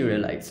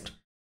dematerialized.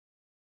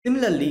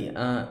 Similarly,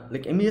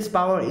 like Emilia's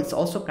power is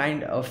also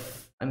kind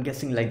of, I'm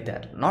guessing, like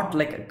that. Not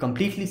like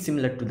completely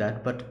similar to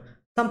that, but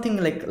something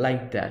like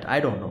that. I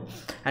don't know.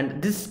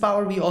 And this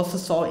power we also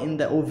saw in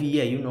the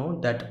OVA, you know,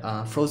 that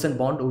Frozen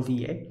Bond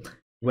OVA,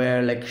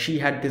 where like she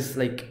had this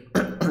like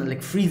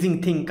like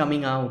freezing thing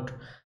coming out.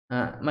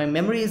 My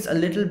memory is a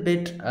little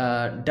bit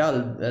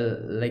dull.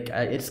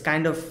 It's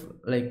kind of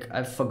like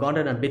I've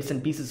forgotten a bits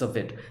and pieces of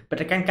it,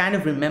 but I can kind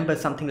of remember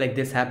something like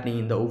this happening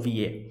in the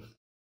OVA.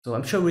 So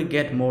I'm sure we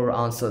get more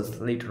answers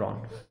later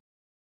on.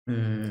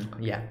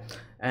 Yeah,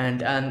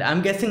 and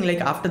I'm guessing like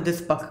after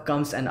this, Puck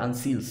comes and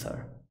unseals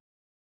her.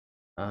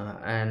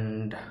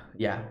 And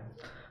yeah,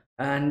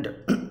 and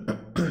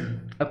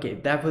okay,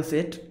 that was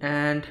it.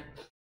 And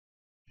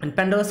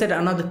Pandora said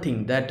another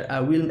thing that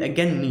we'll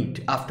again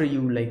meet after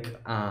you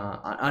like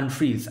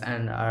unfreeze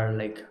and are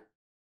like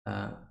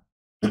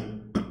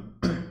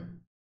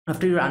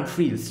after you're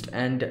unfreezed,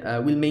 and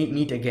we'll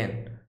meet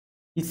again.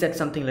 He said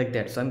something like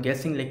that. So I'm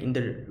guessing like in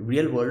the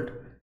real world,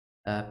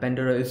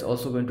 Pandora is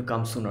also going to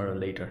come sooner or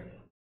later.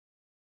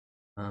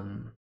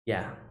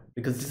 Yeah,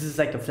 because this is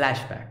like a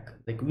flashback.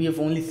 Like we have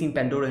only seen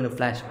Pandora in a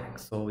flashback.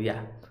 So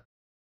yeah.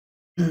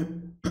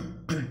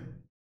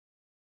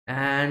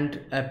 And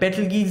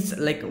Betelgeuse,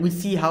 like we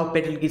see how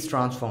Betelgeuse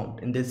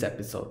transformed in this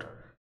episode.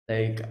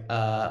 Like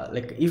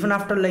even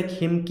after like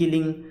him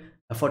killing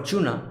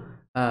Fortuna,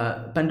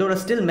 Pandora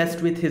still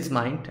messed with his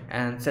mind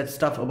and said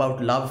stuff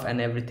about love and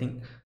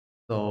everything.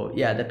 So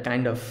yeah, that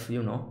kind of,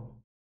 you know,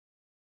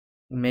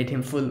 made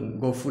him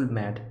go full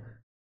mad,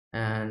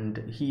 and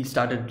he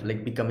started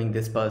like becoming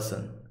this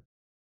person,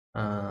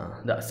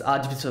 the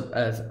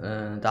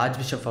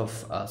Archbishop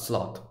of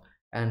Sloth.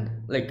 And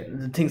like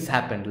the things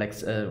happened, like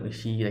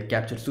he like,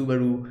 captured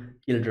Subaru,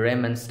 killed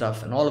Rem and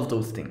stuff, and all of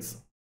those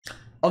things.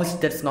 Obviously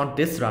that's not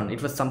this run,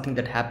 it was something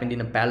that happened in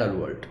a parallel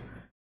world,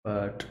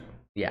 but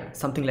yeah,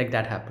 something like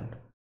that happened.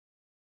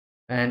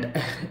 And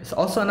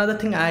also another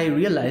thing I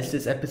realized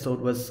this episode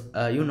was,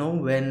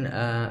 when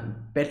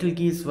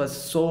Betelgeuse was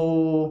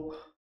so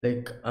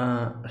like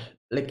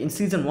in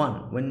season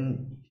 1,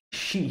 when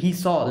he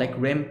saw like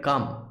Rem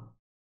come,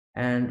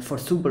 and for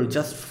Subaru,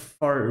 just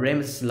for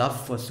Rem's love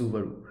for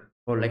Subaru,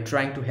 for like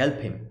trying to help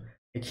him,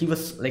 like he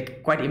was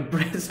like quite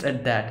impressed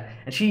at that.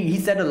 And he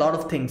said a lot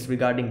of things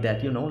regarding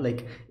that,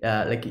 like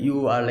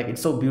you are like,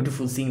 it's so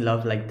beautiful seeing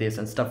love like this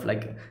and stuff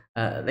like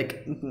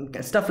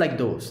stuff like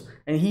those.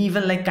 And he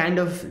even like kind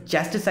of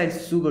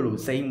chastised Subaru,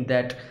 saying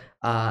that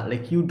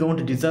like you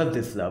don't deserve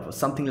this love or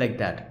something like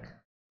that.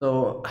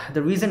 So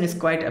the reason is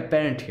quite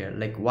apparent here,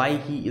 like why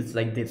he is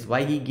like this,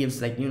 why he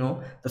gives like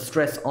the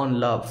stress on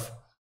love,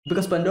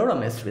 because Pandora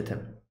messed with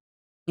him.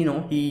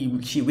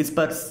 She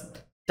whispers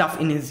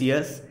stuff in his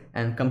ears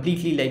and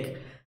completely like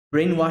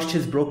brainwashed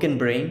his broken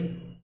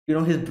brain.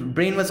 His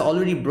brain was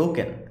already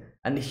broken,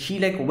 and she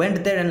like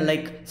went there and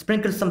like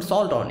sprinkled some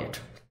salt on it.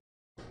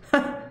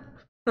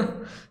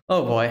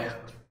 Oh boy.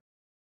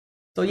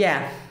 So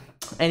yeah,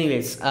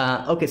 anyways,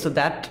 okay, so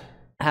that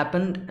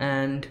happened,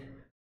 and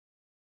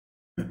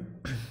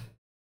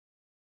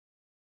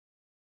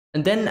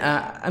then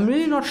I'm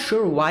really not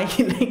sure why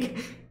like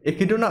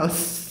Echidna was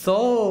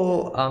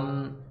so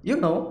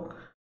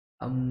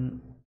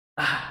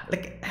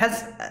like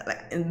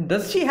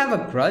does she have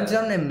a grudge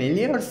on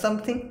Emilia or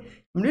something?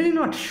 I'm really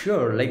not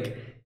sure. Like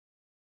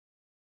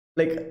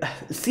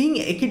seeing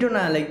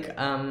Echidna like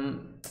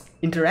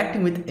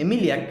interacting with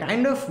Emilia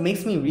kind of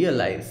makes me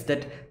realize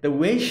that the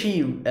way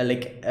she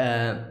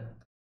interacted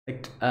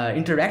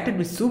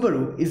with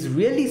Subaru is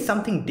really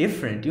something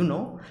different,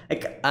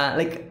 like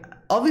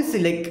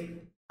obviously like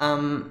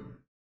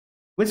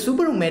when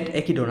Subaru met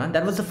Echidna,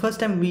 that was the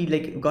first time we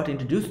like got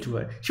introduced to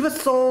her. She was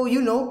so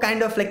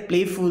kind of like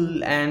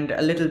playful and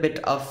a little bit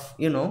of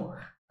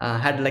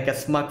had like a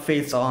smug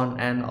face on,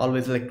 and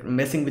always like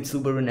messing with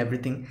Subaru and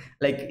everything.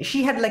 Like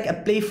she had like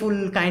a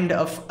playful kind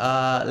of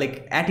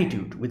like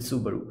attitude with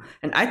Subaru.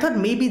 And I thought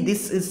maybe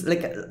this is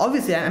like,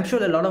 obviously I'm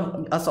sure a lot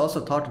of us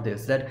also thought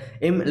this, that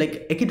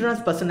like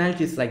Echidna's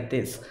personality is like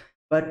this.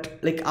 But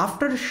like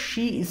after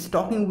she is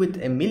talking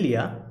with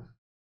Emilia,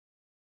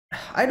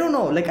 I don't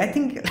know, like I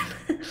think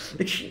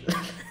like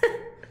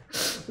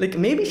like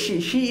maybe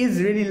she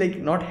is really like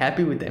not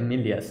happy with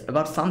Emilia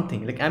about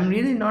something. Like I'm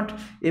really not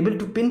able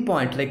to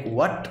pinpoint like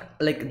what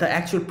like the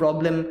actual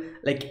problem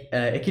like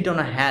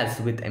Echidna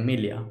has with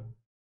Emilia.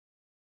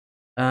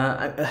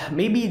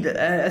 Maybe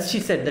as she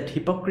said, that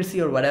hypocrisy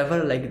or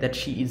whatever like that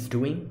she is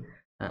doing,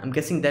 I'm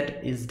guessing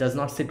that does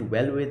not sit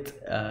well with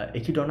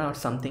Echidna or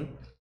something.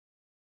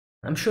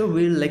 I'm sure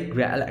we'll like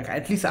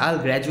at least I'll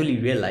gradually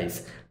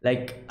realize.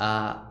 Like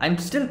I'm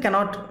still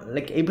cannot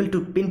like able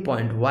to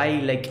pinpoint why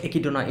like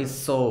Echidna is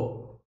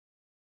so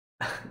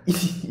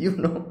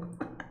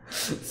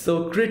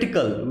so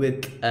critical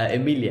with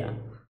Emilia,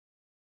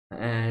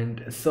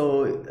 and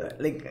so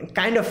like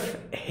kind of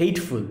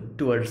hateful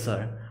towards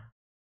her.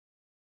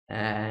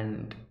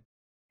 And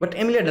but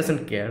Emilia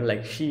doesn't care.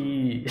 Like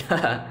she's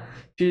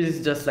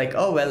just like,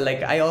 oh well,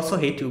 like I also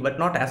hate you, but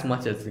not as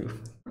much as you.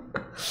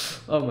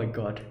 Oh my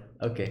god.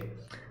 Okay,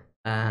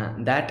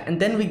 that, and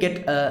then we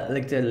get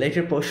like the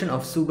later portion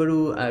of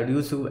Subaru,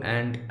 Ryuzu,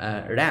 and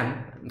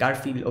Ram,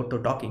 Garfield, Otto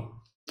talking,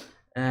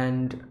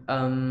 and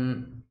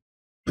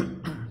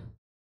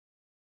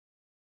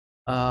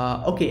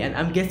okay, and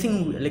I'm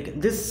guessing like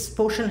this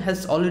portion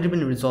has already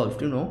been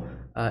resolved,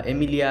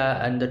 Emilia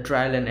and the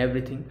trial and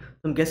everything.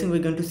 So I'm guessing we're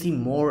going to see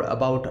more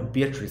about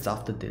Beatrice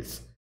after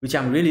this, which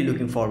I'm really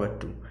looking forward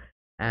to.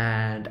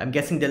 And I'm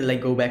guessing they'll like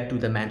go back to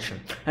the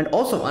mansion. And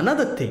also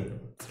another thing,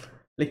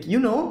 like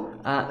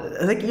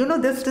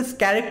there's this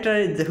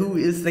character who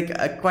is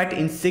like quite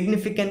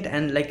insignificant,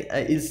 and like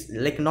is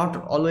like not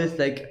always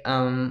like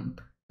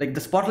the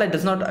spotlight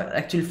does not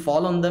actually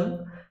fall on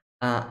them.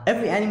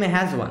 Every anime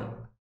has one.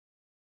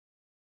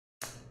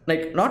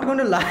 Like, not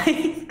gonna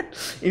lie,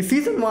 in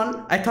season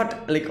 1 I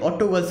thought like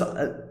Otto was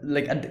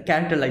like a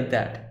character like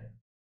that,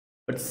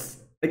 but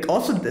like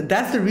also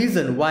that's the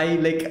reason why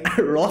like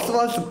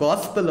Roswell's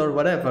Gospel or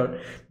whatever,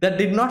 that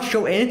did not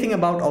show anything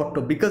about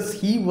Otto, because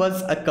he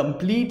was a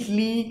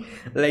completely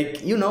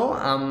like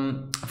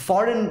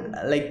foreign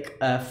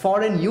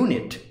foreign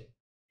unit.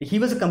 He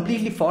was a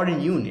completely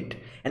foreign unit,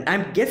 and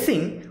I'm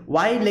guessing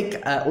why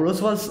like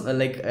Roswell's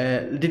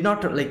did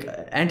not like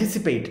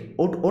anticipate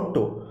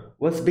Otto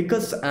was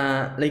because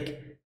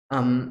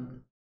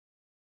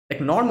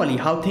normally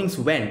how things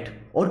went,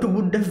 Otto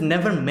would have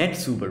never met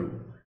Subaru.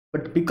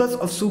 But because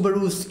of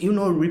Subaru's,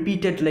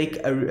 repeated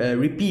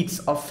repeats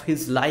of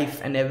his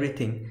life and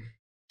everything,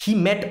 he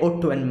met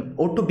Otto, and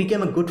Otto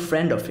became a good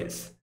friend of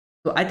his.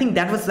 So I think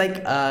that was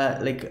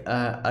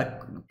a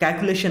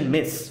calculation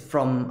miss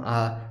from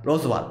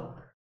Roswell.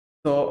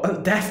 So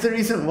that's the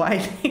reason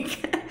why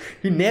like,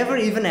 he never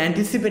even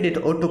anticipated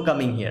Otto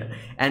coming here,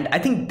 and I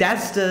think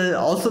that's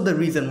also the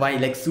reason why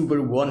like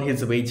Subaru won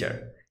his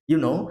wager. You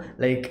know,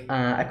 like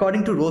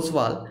according to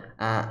Roswell,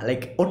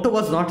 like Otto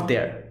was not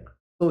there,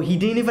 so he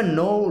didn't even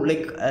know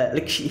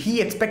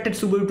he expected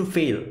Subaru to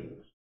fail.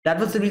 That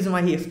was the reason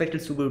why he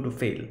expected Subaru to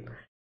fail,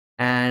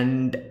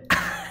 and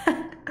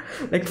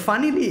like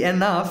funnily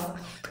enough,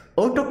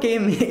 Otto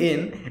came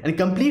in and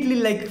completely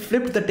like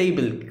flipped the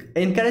table,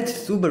 encouraged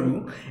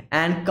Subaru,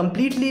 and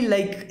completely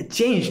like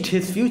changed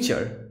his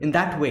future in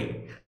that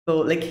way. So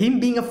like him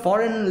being a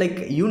foreign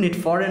like unit,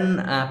 foreign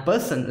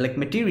person, like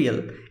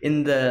material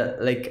in the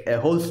like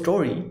whole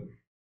story,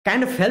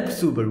 kind of helped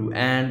Subaru,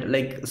 and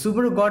like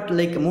Subaru got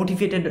like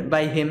motivated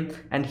by him,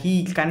 and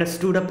he kind of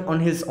stood up on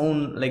his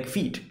own like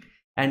feet,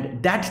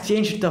 and that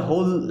changed the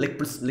whole like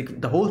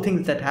the whole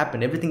things that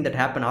happened, everything that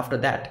happened after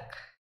that.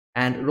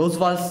 And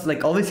Roosevelt's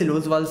like obviously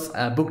Roosevelt's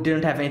book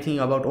didn't have anything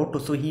about Otto,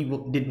 so he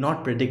did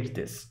not predict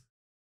this.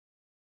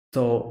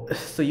 So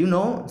you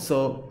know,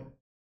 so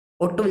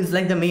Otto is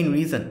like the main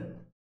reason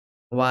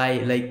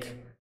why like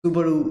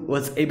Subaru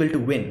was able to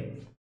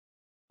win.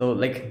 So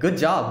like good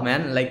job,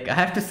 man, like I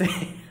have to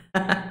say.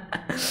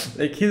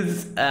 Like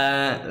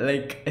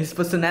his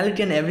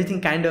personality and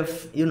everything kind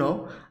of, you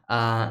know,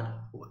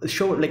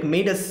 show like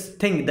made us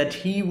think that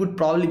he would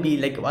probably be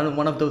like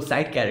one of those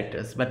side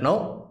characters, but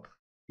no,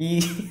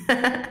 he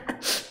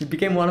he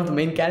became one of the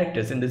main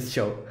characters in this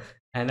show,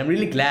 and I'm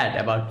really glad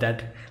about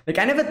that. Like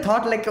I never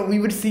thought like we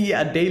would see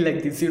a day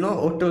like this, you know,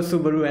 Otto,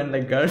 Subaru, and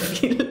like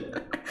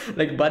Garfield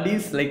like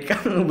buddies, like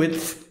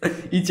with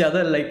each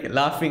other, like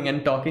laughing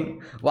and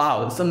talking.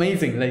 Wow, it's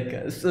amazing. Like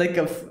it's like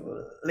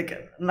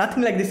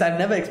nothing like this. I've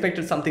never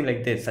expected something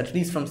like this, at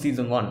least from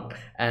season 1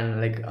 and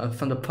like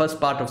from the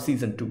first part of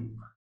season 2.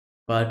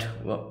 But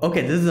well,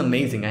 okay, this is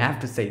amazing, I have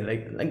to say.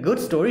 Like good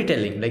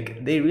storytelling,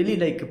 like they really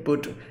like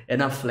put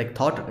enough like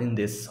thought in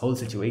this whole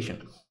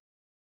situation.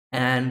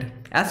 And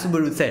as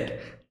Subaru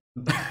said,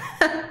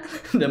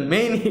 the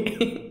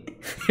main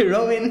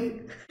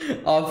heroine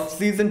of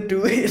season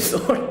 2 is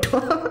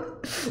Otto.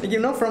 Like, you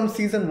know, from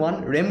season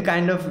 1, Rem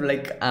kind of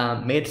like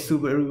made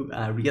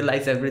Subaru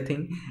realize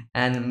everything,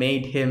 and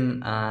made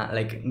him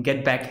like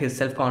get back his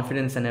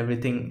self-confidence and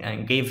everything,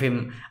 and gave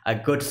him a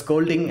good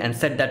scolding, and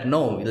said that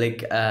no,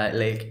 like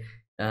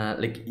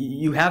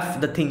you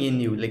have the thing in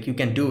you, like you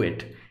can do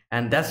it.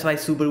 And that's why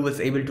Subaru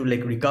was able to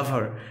like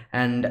recover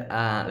and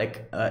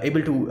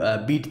able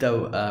to beat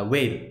the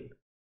whale.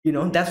 You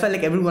know, that's why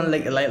like everyone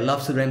like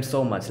loves Rem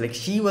so much. Like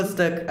she was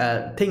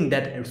the thing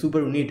that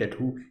Subaru needed,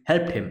 who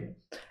helped him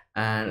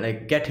and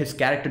like get his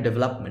character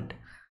development.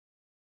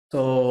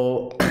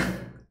 So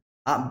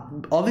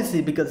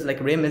obviously, because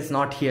like Rem is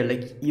not here,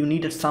 like you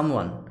needed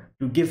someone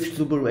to give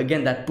Subaru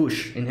again that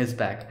push in his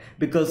back,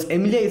 because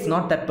Emilia is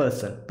not that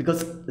person.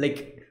 Because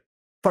like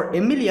for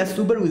Emilia,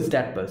 Subaru is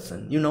that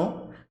person, you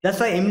know. That's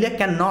why Emilia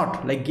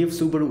cannot like give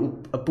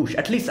Subaru a push,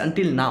 at least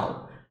until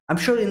now. I'm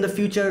sure in the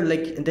future,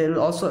 like there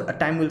will also a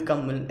time will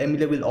come when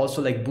Emilia will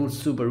also like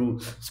boost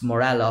Subaru's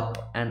morale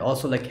up, and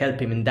also like help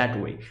him in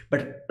that way.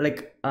 But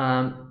like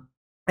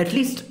at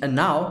least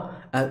now,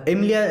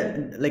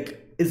 Emilia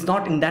like is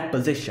not in that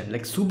position.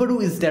 Like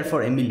Subaru is there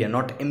for Emilia,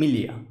 not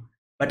Emilia.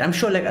 But I'm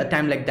sure like a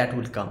time like that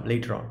will come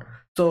later on.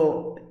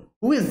 So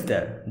who is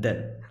there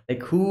then?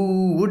 Like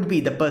who would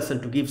be the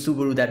person to give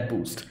Subaru that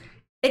boost?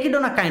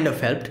 Ekidona kind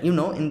of helped, you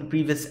know, in the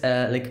previous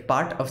like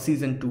part of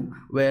season 2,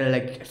 where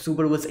like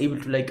Subaru was able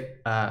to like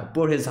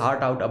pour his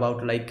heart out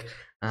about like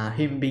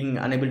him being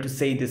unable to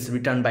say this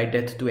return by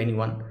death to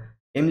anyone.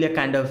 Emilia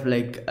kind of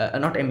like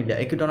not Emilia,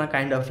 Ekidona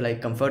kind of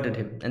like comforted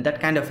him, and that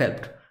kind of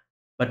helped.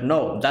 But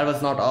no, that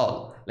was not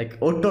all. Like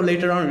Otto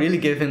later on really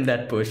gave him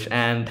that push,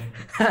 and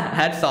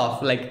hats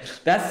off. Like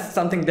that's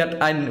something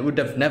that I would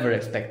have never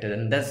expected,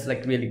 and that's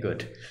like really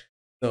good.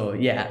 So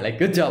yeah, like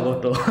good job,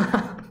 Otto.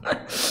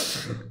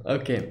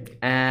 Okay,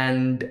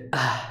 and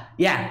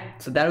yeah,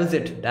 so that was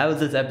it. That was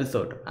this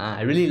episode.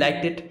 I really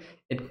liked it.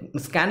 It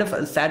was kind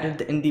of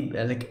sad in the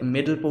like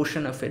middle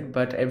portion of it,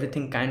 but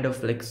everything kind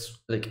of like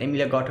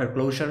Emilia got her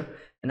closure,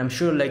 and I'm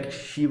sure like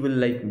she will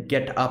like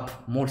get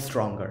up more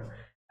stronger,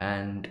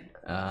 and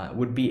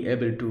would be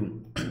able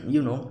to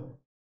you know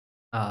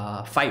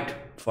fight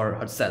for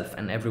herself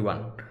and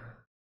everyone.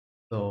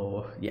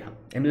 So yeah,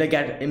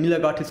 Emilia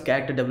got his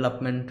character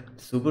development.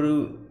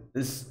 Subaru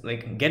is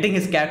like getting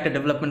his character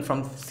development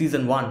from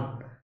season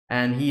 1,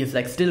 and he is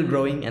like still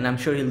growing, and I'm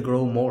sure he'll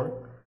grow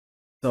more.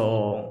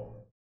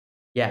 So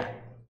yeah,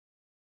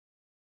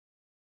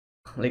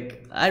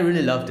 like I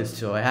really love this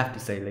show, I have to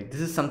say. Like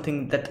this is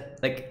something that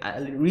like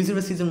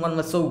ReZero season 1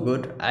 was so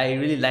good, I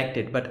really liked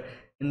it. But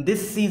in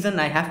this season,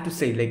 I have to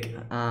say like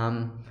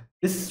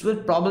this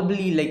will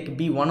probably like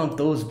be one of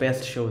those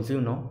best shows,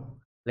 you know,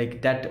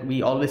 like that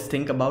we always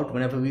think about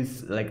whenever we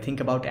like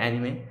think about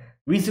anime.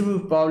 ReZero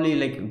will probably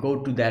like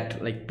go to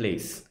that like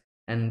place,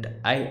 and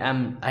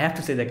I have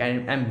to say like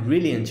I'm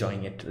really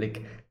enjoying it.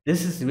 Like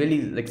this is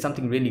really like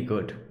something really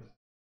good.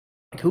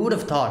 who would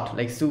have thought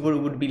like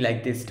Subaru would be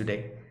like this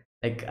today?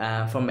 Like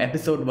from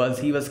episode was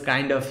he was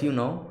kind of, you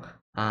know,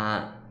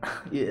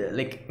 yeah,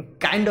 like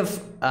kind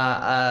of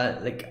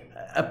like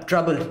a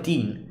troubled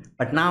teen,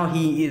 but now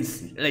he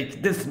is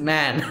like this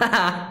man.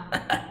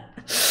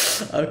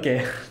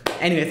 Okay.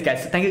 Anyways,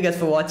 guys, thank you guys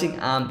for watching.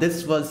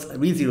 This was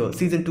ReZero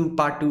season 2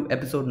 part 2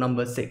 episode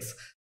number 6.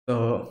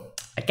 So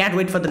I can't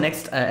wait for the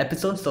next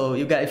episode. So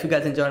you guys, if you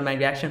guys enjoyed my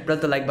reaction,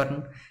 press the like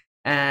button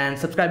and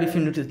subscribe if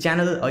you're new to the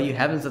channel or you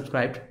haven't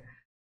subscribed,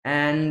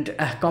 and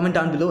comment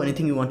down below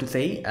anything you want to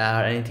say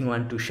or anything you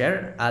want to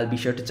share. I'll be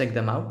sure to check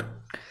them out.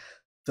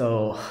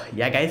 So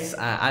yeah guys,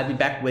 I'll be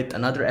back with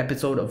another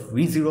episode of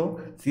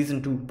ReZero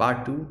season 2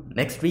 part 2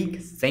 next week,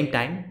 same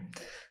time.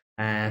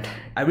 And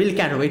I really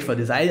can't wait for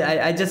this.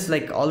 I just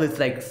like always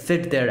like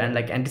sit there and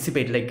like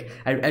anticipate, like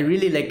I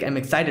really like I'm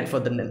excited for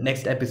the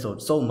next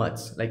episode so much.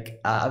 Like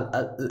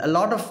a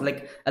lot of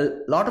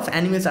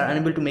animes are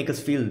unable to make us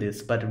feel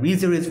this, but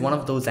ReZero is one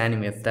of those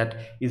animes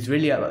that is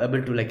really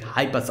able to like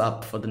hype us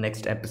up for the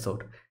next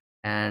episode,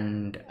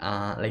 and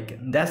like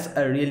that's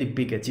a really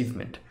big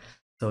achievement.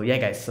 So yeah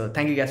guys, so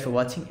thank you guys for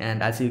watching,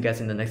 and I'll see you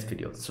guys in the next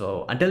video.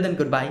 So until then,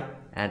 goodbye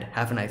and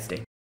have a nice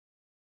day.